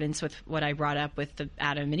in accordance with what I brought up with the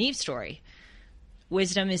Adam and Eve story.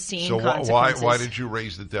 Wisdom is seeing consequences. So why did you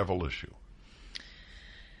raise the devil issue?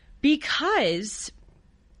 Because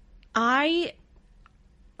I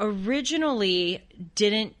originally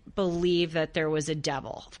didn't believe that there was a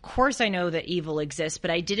devil. Of course I know that evil exists,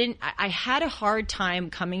 but I had a hard time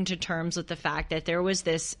coming to terms with the fact that there was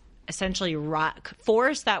this essentially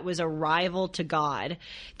force that was a rival to God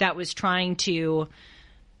that was trying to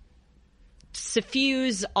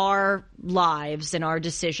suffuse our lives and our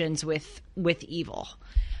decisions with evil.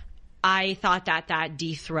 I thought that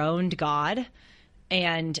dethroned God,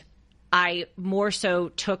 and I more so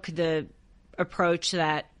took the approach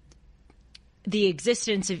that the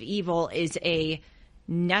existence of evil is a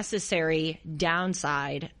necessary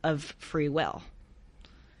downside of free will.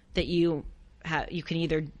 That you can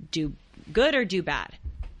either do good or do bad.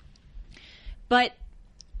 But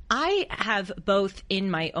I have both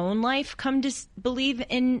in my own life come to believe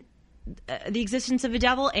in the existence of a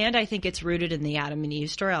devil, and I think it's rooted in the Adam and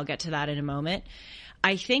Eve story. I'll get to that in a moment.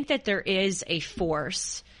 I think that there is a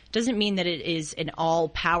force. Doesn't mean that it is an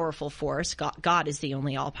all-powerful force. God is the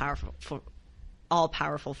only all-powerful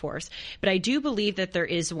force. But I do believe that there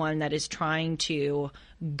is one that is trying to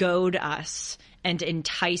goad us and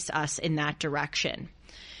entice us in that direction.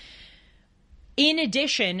 In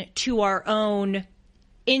addition to our own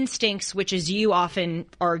instincts, which, as you often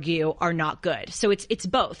argue, are not good. So it's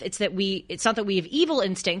both. It's not that we have evil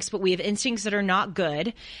instincts, but we have instincts that are not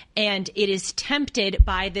good, and it is tempted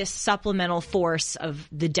by this supplemental force of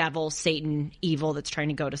the devil, Satan, evil that's trying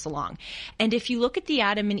to goad us along. And if you look at the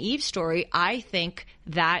Adam and Eve story, I think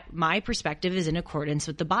that my perspective is in accordance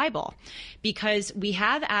with the Bible, because we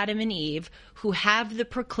have Adam and Eve who have the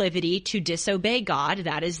proclivity to disobey God.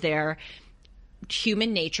 That is their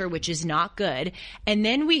human nature, which is not good. And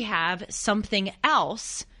then we have something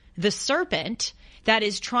else, the serpent, that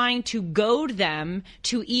is trying to goad them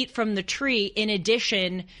to eat from the tree in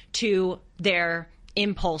addition to their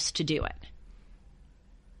impulse to do it.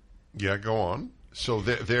 Yeah, go on. So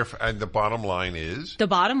and the bottom line is? The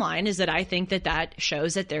bottom line is that I think that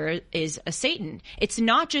shows that there is a Satan. It's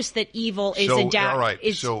not just that evil is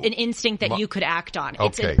an instinct that you could act on.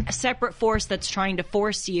 Okay. It's a separate force that's trying to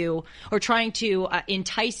force you or trying to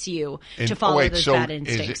entice you to follow those bad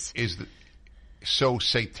instincts. So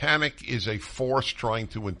satanic is a force trying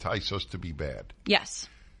to entice us to be bad? Yes.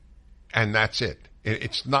 And that's it.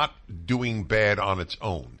 It's not doing bad on its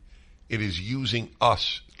own. It is using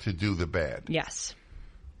us to do the bad. Yes.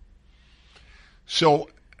 So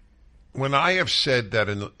when I have said that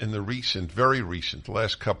in the very recent,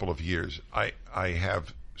 last couple of years, I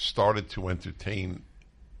have started to entertain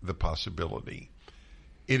the possibility,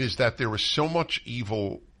 it is that there is so much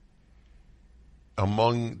evil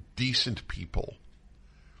among decent people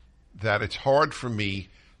that it's hard for me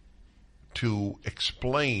to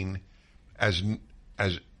explain as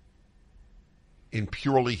in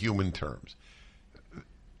purely human terms.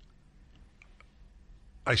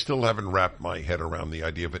 I still haven't wrapped my head around the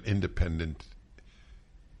idea of an independent,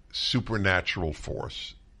 supernatural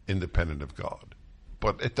force, independent of God.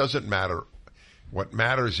 But it doesn't matter. What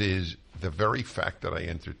matters is the very fact that I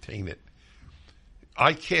entertain it.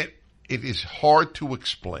 It is hard to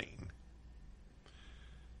explain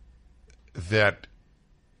that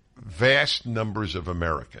vast numbers of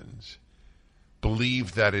Americans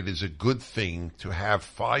believe that it is a good thing to have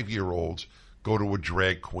 5-year-olds go to a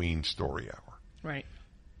drag queen story hour. Right.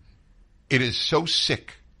 It is so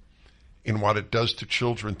sick in what it does to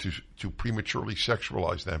children to prematurely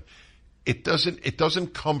sexualize them. It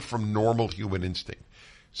doesn't come from normal human instinct.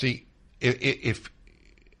 See, if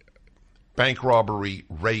bank robbery,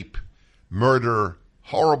 rape, murder,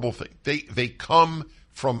 horrible thing, they come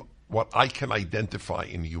from what I can identify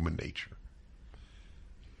in human nature.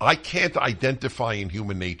 I can't identify in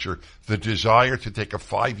human nature the desire to take a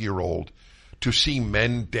 5-year-old to see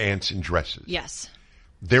men dance in dresses. Yes.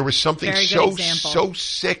 There is something so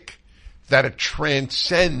sick that it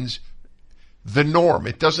transcends the norm.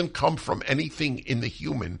 It doesn't come from anything in the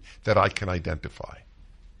human that I can identify.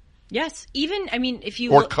 Yes. If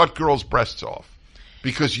you... Or cut girls' breasts off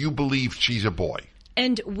because you believe she's a boy.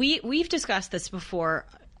 And we've discussed this before.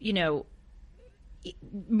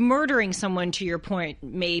 Murdering someone, to your point,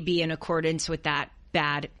 may be in accordance with that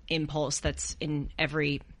bad impulse that's in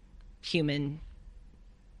every human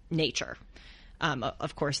nature.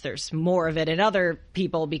 Of course, there's more of it in other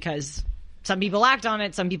people because some people act on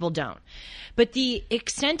it, some people don't. But the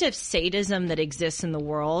extent of sadism that exists in the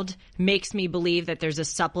world makes me believe that there's a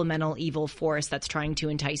supplemental evil force that's trying to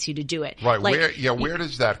entice you to do it. Right. Where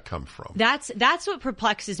does that come from? That's what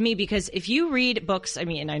perplexes me, because if you read books, I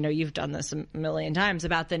know you've done this a million times,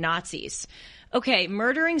 about the Nazis. Okay,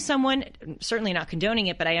 murdering someone, certainly not condoning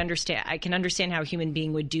it, but I can understand how a human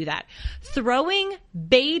being would do that. Throwing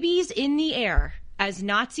babies in the air, as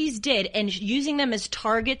Nazis did, and using them as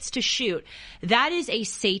targets to shoot, that is a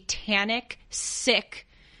satanic, sick,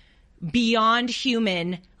 beyond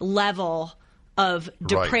human level of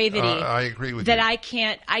depravity. Right. I agree with that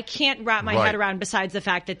you. I can't wrap my head around, besides the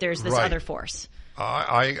fact that there's this other force.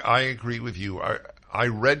 I agree with you. I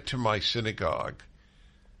read to my synagogue,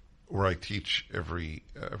 where I teach every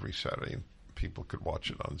Saturday, and people could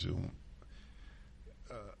watch it on Zoom.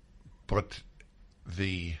 But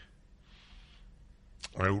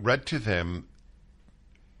I read to them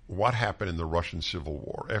what happened in the Russian Civil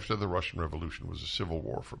War. After the Russian Revolution was a civil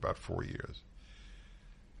war for about 4 years.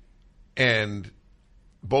 And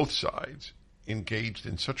both sides engaged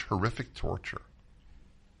in such horrific torture.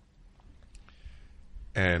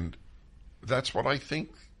 And that's what I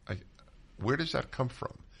think. Where does that come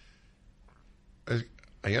from?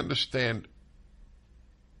 I understand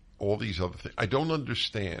all these other things. I don't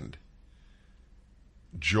understand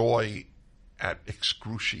joy at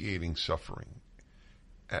excruciating suffering,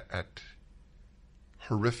 at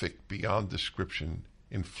horrific, beyond description,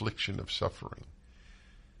 infliction of suffering.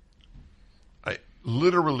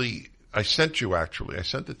 I sent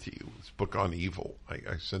it to you, this book on evil.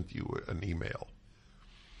 I sent you an email.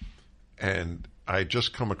 And I had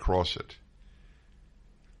just come across it.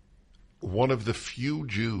 One of the few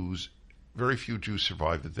Jews, very few Jews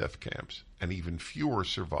survived the death camps, and even fewer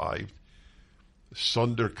survived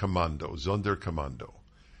Sonderkommando.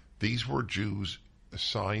 These were Jews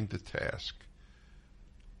assigned the task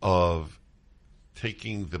of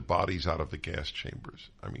taking the bodies out of the gas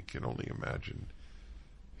chambers. I mean, can only imagine.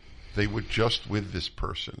 They were just with this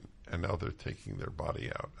person, and now they're taking their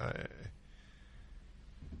body out.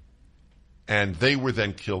 And they were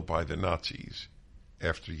then killed by the Nazis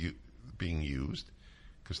after being used,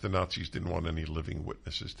 because the Nazis didn't want any living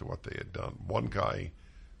witnesses to what they had done. One guy,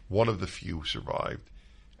 one of the few, survived,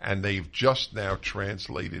 and they've just now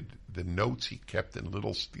translated the notes he kept in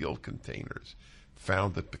little steel containers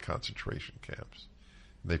found at the concentration camps.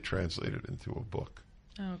 They translated it into a book.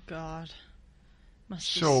 Oh, God.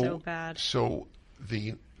 Must be so bad. So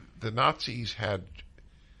the Nazis had...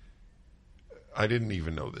 I didn't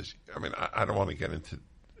even know this. I mean, I don't want to get into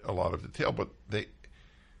a lot of detail, but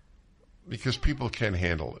because people can't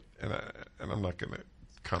handle it, and I'm not going to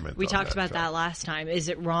comment. We talked about that last time. Is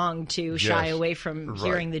it wrong to shy away from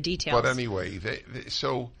hearing the details? But anyway,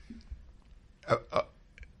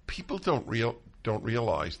 people don't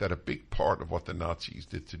realize that a big part of what the Nazis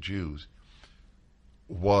did to Jews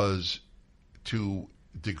was to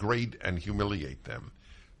degrade and humiliate them.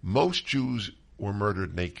 Most Jews were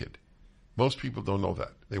murdered naked. Most people don't know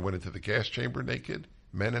that. They went into the gas chamber naked,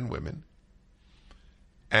 men and women,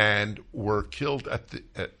 and were killed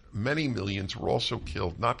many millions were also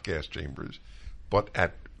killed, not gas chambers, but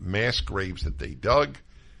at mass graves that they dug,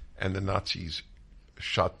 and the Nazis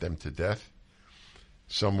shot them to death.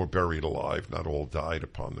 Some were buried alive. Not all died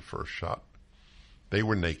upon the first shot. They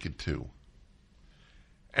were naked too.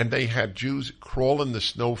 And they had Jews crawl in the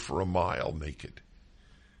snow for a mile naked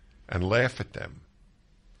and laugh at them.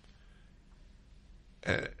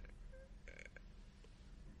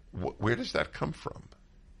 Where does that come from?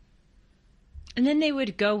 And then they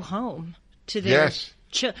would go home to their... Yes.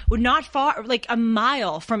 Not far, like a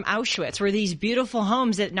mile from Auschwitz, were these beautiful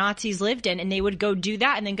homes that Nazis lived in, and they would go do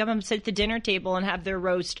that and then come and sit at the dinner table and have their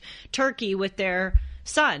roast turkey with their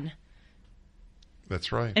son.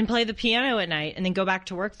 That's right. And play the piano at night and then go back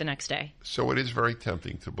to work the next day. So it is very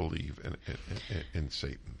tempting to believe in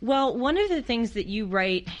Satan. Well, one of the things that you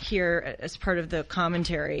write here as part of the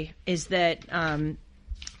commentary is that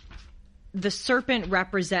the serpent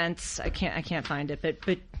represents, I can't find it,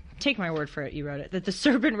 but take my word for it, you wrote it, that the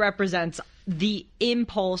serpent represents the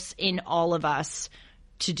impulse in all of us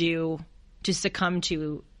to succumb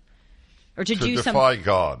to, or to do something. To defy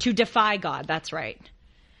God. To defy God, that's right.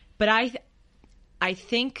 But I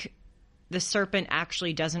think the serpent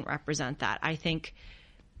actually doesn't represent that. I think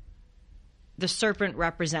the serpent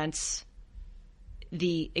represents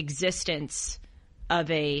the existence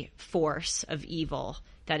of a force of evil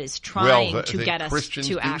that is trying to get us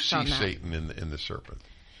to act on that. Christians do see Satan in the serpent.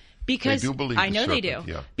 Because they do believe I know the serpent, they do.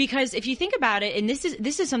 Yeah. Because if you think about it, and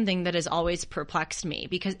this is something that has always perplexed me,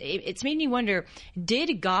 because it's made me wonder,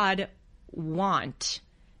 did God want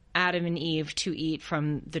Adam and Eve to eat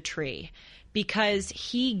from the tree? Because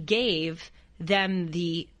he gave them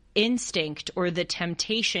the instinct or the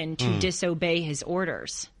temptation to disobey his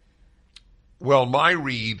orders. Well, my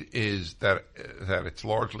read is that it's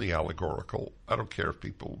largely allegorical. I don't care if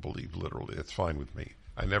people believe literally. It's fine with me.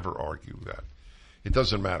 I never argue that. It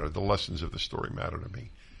doesn't matter. The lessons of the story matter to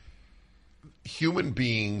me. Human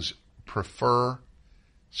beings prefer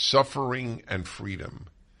suffering and freedom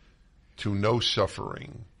to no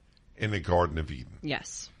suffering in the Garden of Eden.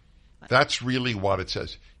 Yes. That's really what it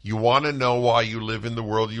says. You want to know why you live in the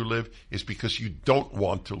world you live? Is because you don't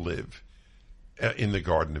want to live in the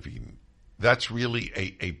Garden of Eden. That's really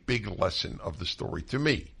a big lesson of the story to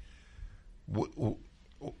me.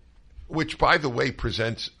 Which, by the way,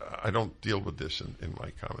 presents, I don't deal with this in my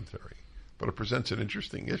commentary, but it presents an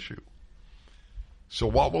interesting issue. So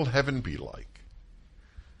what will heaven be like?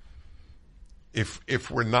 If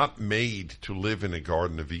we're not made to live in a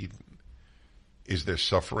Garden of Eden, is there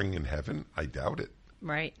suffering in heaven? I doubt it.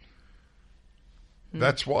 Right.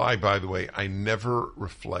 That's why, by the way, I never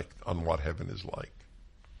reflect on what heaven is like,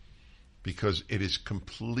 because it is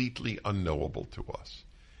completely unknowable to us.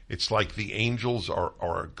 It's like the angels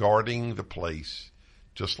are guarding the place,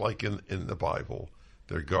 just like in the Bible.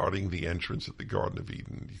 They're guarding the entrance of the Garden of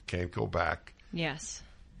Eden. You can't go back. Yes.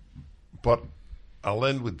 But I'll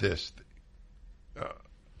end with this.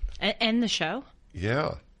 End the show?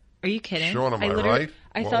 Yeah. Are you kidding? Sean, am I right?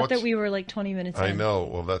 I thought that we were like 20 minutes in. I know.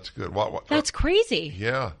 Well, that's good. What? That's crazy.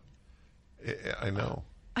 Yeah. I know.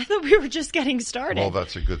 I thought we were just getting started. Well,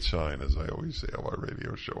 that's a good sign, as I always say on my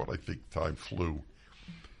radio show, and I think time flew.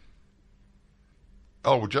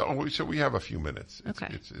 Oh, so we have a few minutes. Okay.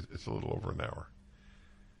 It's a little over an hour.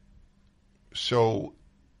 So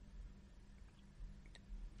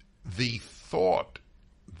the thought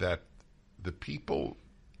that the people,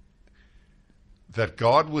 that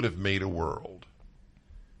God would have made a world,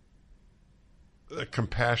 a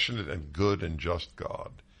compassionate and good and just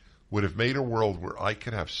God, would have made a world where I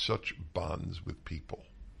could have such bonds with people,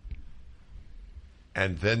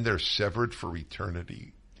 and then they're severed for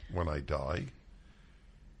eternity when I die.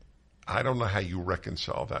 I don't know how you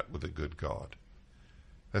reconcile that with a good God.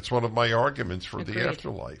 That's one of my arguments for Agreed. the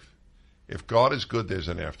afterlife. If God is good, there's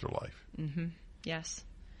an afterlife. Mm-hmm. Yes.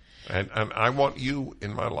 And I want you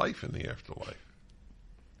in my life in the afterlife.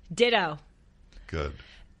 Ditto. Good.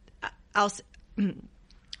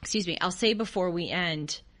 Excuse me. I'll say before we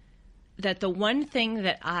end that the one thing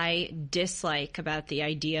that I dislike about the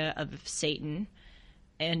idea of Satan,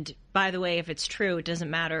 and by the way, if it's true, it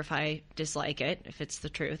doesn't matter if I dislike it. If it's the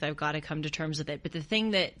truth, I've got to come to terms with it. But the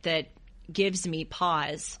thing that gives me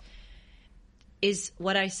pause is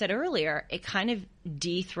what I said earlier. It kind of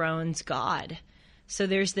dethrones God. So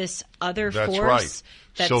there's this other That's force.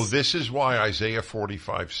 Right. So this is why Isaiah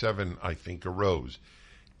 45:7, I think, arose.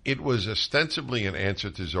 It was ostensibly an answer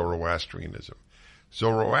to Zoroastrianism.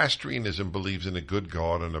 Zoroastrianism believes in a good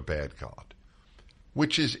God and a bad God,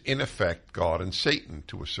 which is, in effect, God and Satan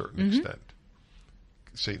to a certain extent.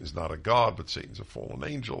 Satan's not a god, but Satan's a fallen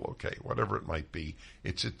angel, okay, whatever it might be.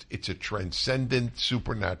 It's a transcendent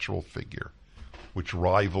supernatural figure which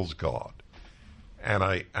rivals God. And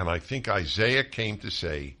I think Isaiah came to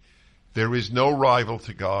say, there is no rival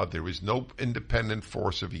to God, there is no independent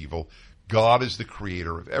force of evil. God is the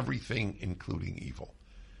creator of everything, including evil.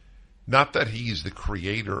 Not that he is the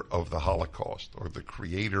creator of the Holocaust or the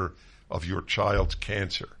creator of your child's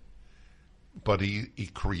cancer, but he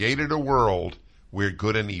created a world where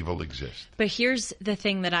good and evil exist. But here's the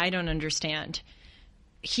thing that I don't understand.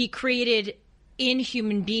 He created in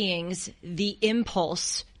human beings the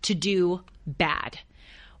impulse to do bad.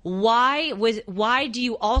 Why do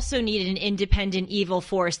you also need an independent evil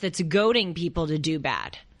force that's goading people to do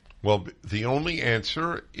bad? Well, the only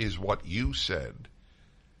answer is what you said.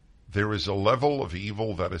 There is a level of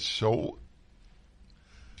evil that is so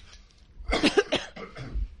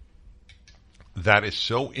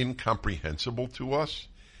incomprehensible to us,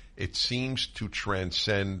 it seems to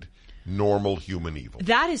transcend normal human evil.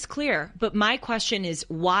 That is clear, but my question is,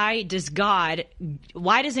 why doesn't God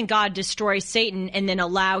destroy Satan and then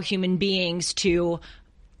allow human beings to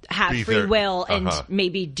have free will and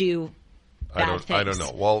maybe do bad things? I don't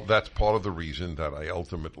know. Well, that's part of the reason that I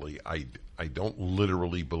ultimately, I don't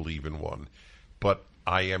literally believe in one, but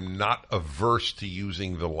I am not averse to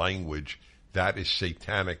using the language that is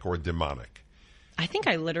satanic or demonic. I think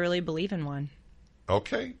I literally believe in one.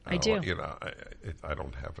 Okay. I do. I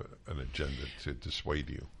don't have an agenda to dissuade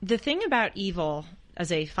you. The thing about evil,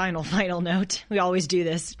 as a final note, we always do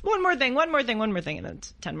this. One more thing, and then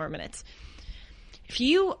it's 10 more minutes. If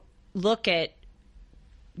you look at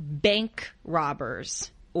bank robbers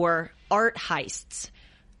or art heists,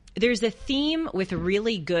 there's a theme with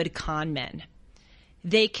really good con men.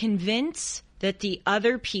 They convince that the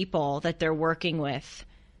other people that they're working with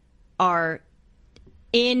are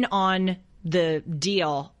in on the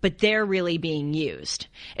deal, but they're really being used.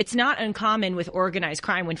 It's not uncommon with organized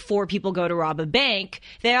crime when 4 people go to rob a bank.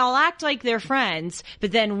 They all act like they're friends,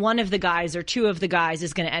 but then one of the guys or 2 of the guys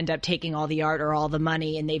is going to end up taking all the art or all the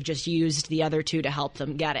money, and they've just used the other 2 to help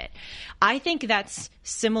them get it. I think that's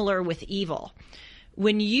similar with evil.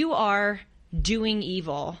 When you are doing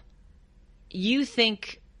evil, you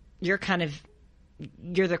think you're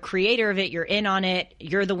the creator of it, you're in on it,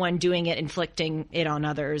 you're the one doing it, inflicting it on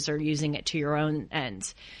others or using it to your own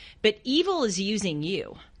ends. But evil is using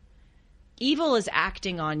you. Evil is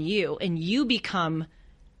acting on you, and you become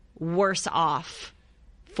worse off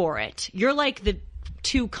for it. You're like the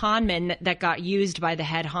 2 con men that got used by the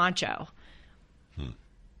head honcho.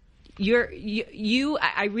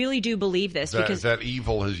 I really do believe this because that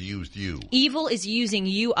evil has used you. Evil is using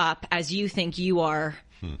you up as you think you are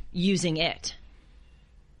using it.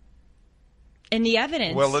 And the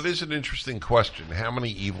evidence... Well, it is an interesting question. How many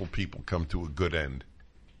evil people come to a good end?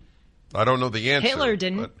 I don't know the answer. Hitler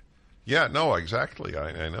didn't. But, yeah, no, exactly.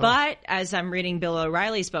 I know. But as I'm reading Bill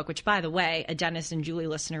O'Reilly's book, which, by the way, a Dennis and Julie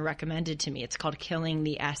listener recommended to me, it's called Killing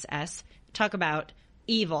the SS. Talk about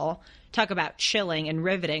evil. Talk about chilling and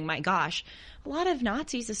riveting. My gosh, a lot of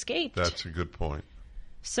Nazis escaped. That's a good point.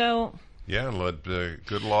 So... Yeah, and led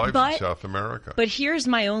good lives in South America. But here's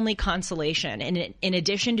my only consolation. And in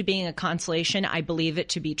addition to being a consolation, I believe it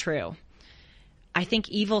to be true. I think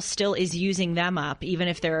evil still is using them up, even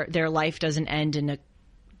if their life doesn't end in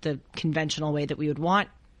the conventional way that we would want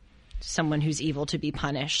someone who's evil to be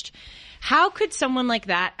punished. How could someone like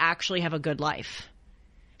that actually have a good life?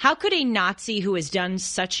 How could a Nazi who has done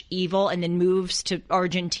such evil and then moves to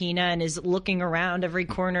Argentina and is looking around every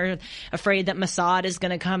corner, afraid that Mossad is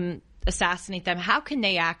going to come assassinate them, how can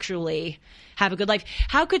they actually have a good life?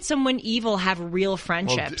 How could someone evil have real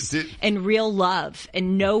friendships and real love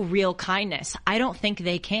and no real kindness? I don't think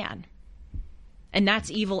they can. And that's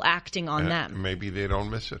evil acting on them. Maybe they don't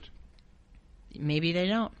miss it. Maybe they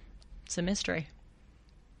don't. It's a mystery.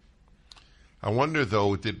 I wonder,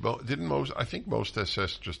 though, didn't most? I think most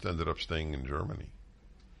SS just ended up staying in Germany.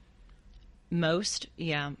 Most,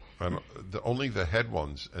 yeah. Only the head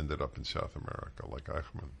ones ended up in South America, like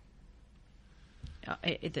Eichmann.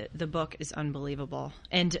 The book is unbelievable.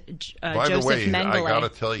 And by Joseph the way, Mengele, I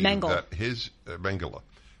got to tell you Mengele.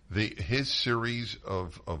 that his series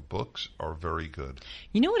of books are very good.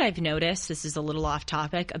 You know what I've noticed? This is a little off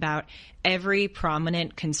topic about every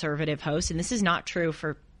prominent conservative host, and this is not true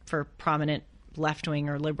for prominent left-wing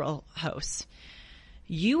or liberal hosts.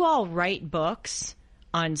 You all write books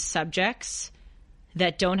on subjects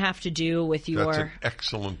that don't have to do with your... That's an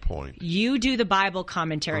excellent point. You do the Bible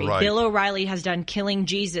commentary. Right. Bill O'Reilly has done Killing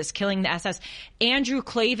Jesus, Killing the SS. Andrew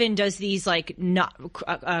Klavan does these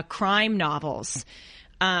crime novels.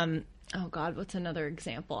 Oh, God, what's another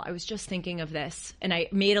example? I was just thinking of this, and I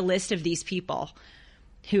made a list of these people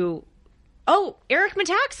who... Oh, Eric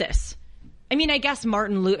Metaxas. I mean, I guess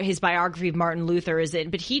his biography of Martin Luther is it,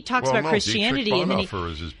 but he talks about Christianity. Dietrich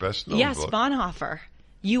Bonhoeffer is his best known book. Yes, Bonhoeffer.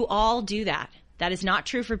 You all do that. That is not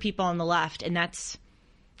true for people on the left, and it's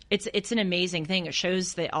an amazing thing. It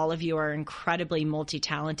shows that all of you are incredibly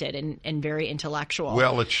multi-talented and very intellectual.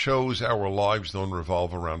 Well, it shows our lives don't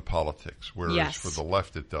revolve around politics, whereas for the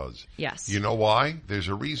left it does. Yes. You know why? There's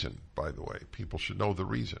a reason, by the way. People should know the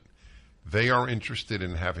reason. They are interested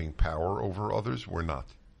in having power over others. We're not.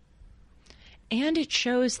 And it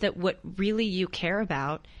shows that what really you care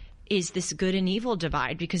about is this good and evil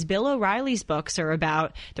divide, because Bill O'Reilly's books are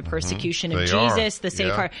about the persecution of Jesus, the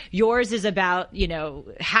safeguard. Yours is about,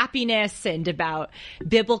 happiness and about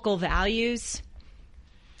biblical values.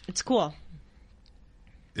 It's cool.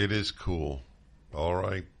 It is cool. All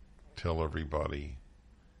right. Tell everybody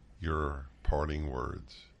your parting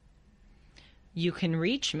words. You can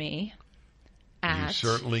reach me at... You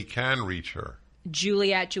certainly can reach her.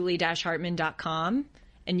 Julie at julie-hartman.com.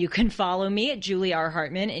 And you can follow me at Julie R.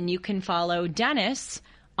 Hartman, and you can follow Dennis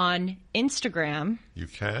on Instagram. You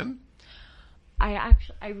can? I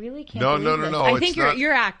really can't. No. I think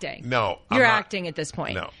you're acting. No, you're acting at this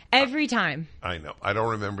point. No, every time. I know. I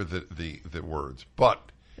don't remember the words, but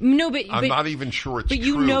I'm not even sure it's. But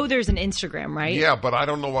you true. know, there's an Instagram, right? Yeah, but I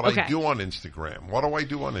don't know what I do on Instagram. What do I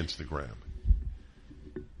do on Instagram?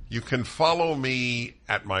 You can follow me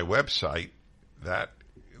at my website.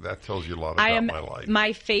 That tells you a lot about my life.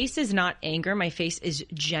 My face is not anger. My face is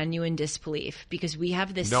genuine disbelief, because we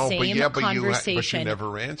have the same conversation. But you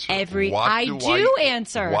never answer. I do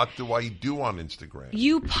answer. What do I do on Instagram?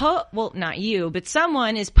 Well, not you, but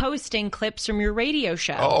someone is posting clips from your radio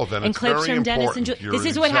show. Oh, then and clips very from Dennis and important. This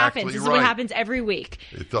is what happens. This is what happens every week.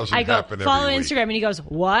 It doesn't happen every week. I go, follow Instagram, and he goes,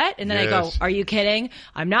 what? And then I go, are you kidding?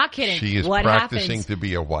 I'm not kidding. She is what practicing happens? to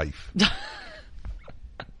be a wife.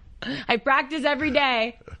 I practice every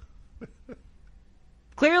day.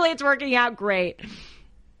 Clearly, it's working out great.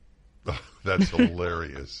 That's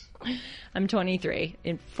hilarious. I'm 23.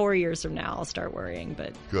 In 4 years from now, I'll start worrying.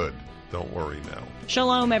 But good. Don't worry now.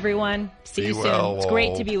 Shalom, everyone. See you soon. Well, it's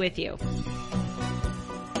great to be with you.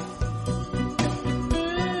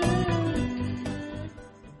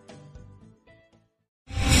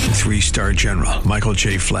 three-star general Michael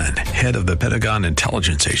J. Flynn, head of the Pentagon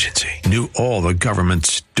Intelligence Agency, knew all the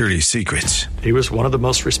government's dirty secrets. He was one of the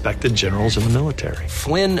most respected generals in the military.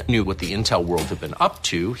 Flynn knew what the intel world had been up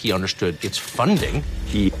to. He understood its funding.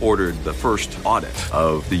 He ordered the first audit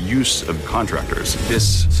of the use of contractors.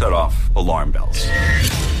 This set off alarm bells.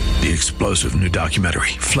 The explosive new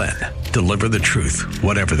documentary, Flynn, Deliver the Truth,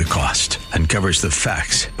 Whatever the Cost, uncovers the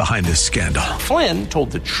facts behind this scandal. Flynn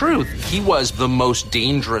told the truth. He was the most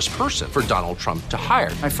dangerous person for Donald Trump to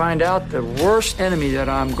hire. I find out the worst enemy that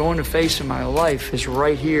I'm going to face in my life is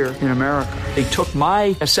right here in America. They took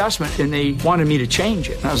my assessment and they wanted me to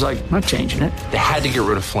change it. And I was like, I'm not changing it. They had to get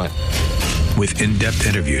rid of Flynn. With in-depth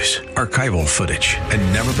interviews, archival footage,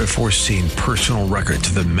 and never-before-seen personal records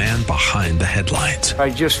of the man behind the headlines. I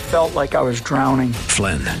just felt like I was drowning.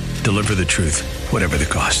 Flynn, Deliver the Truth, Whatever the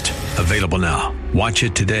Cost. Available now. Watch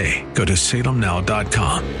it today. Go to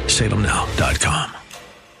salemnow.com. salemnow.com.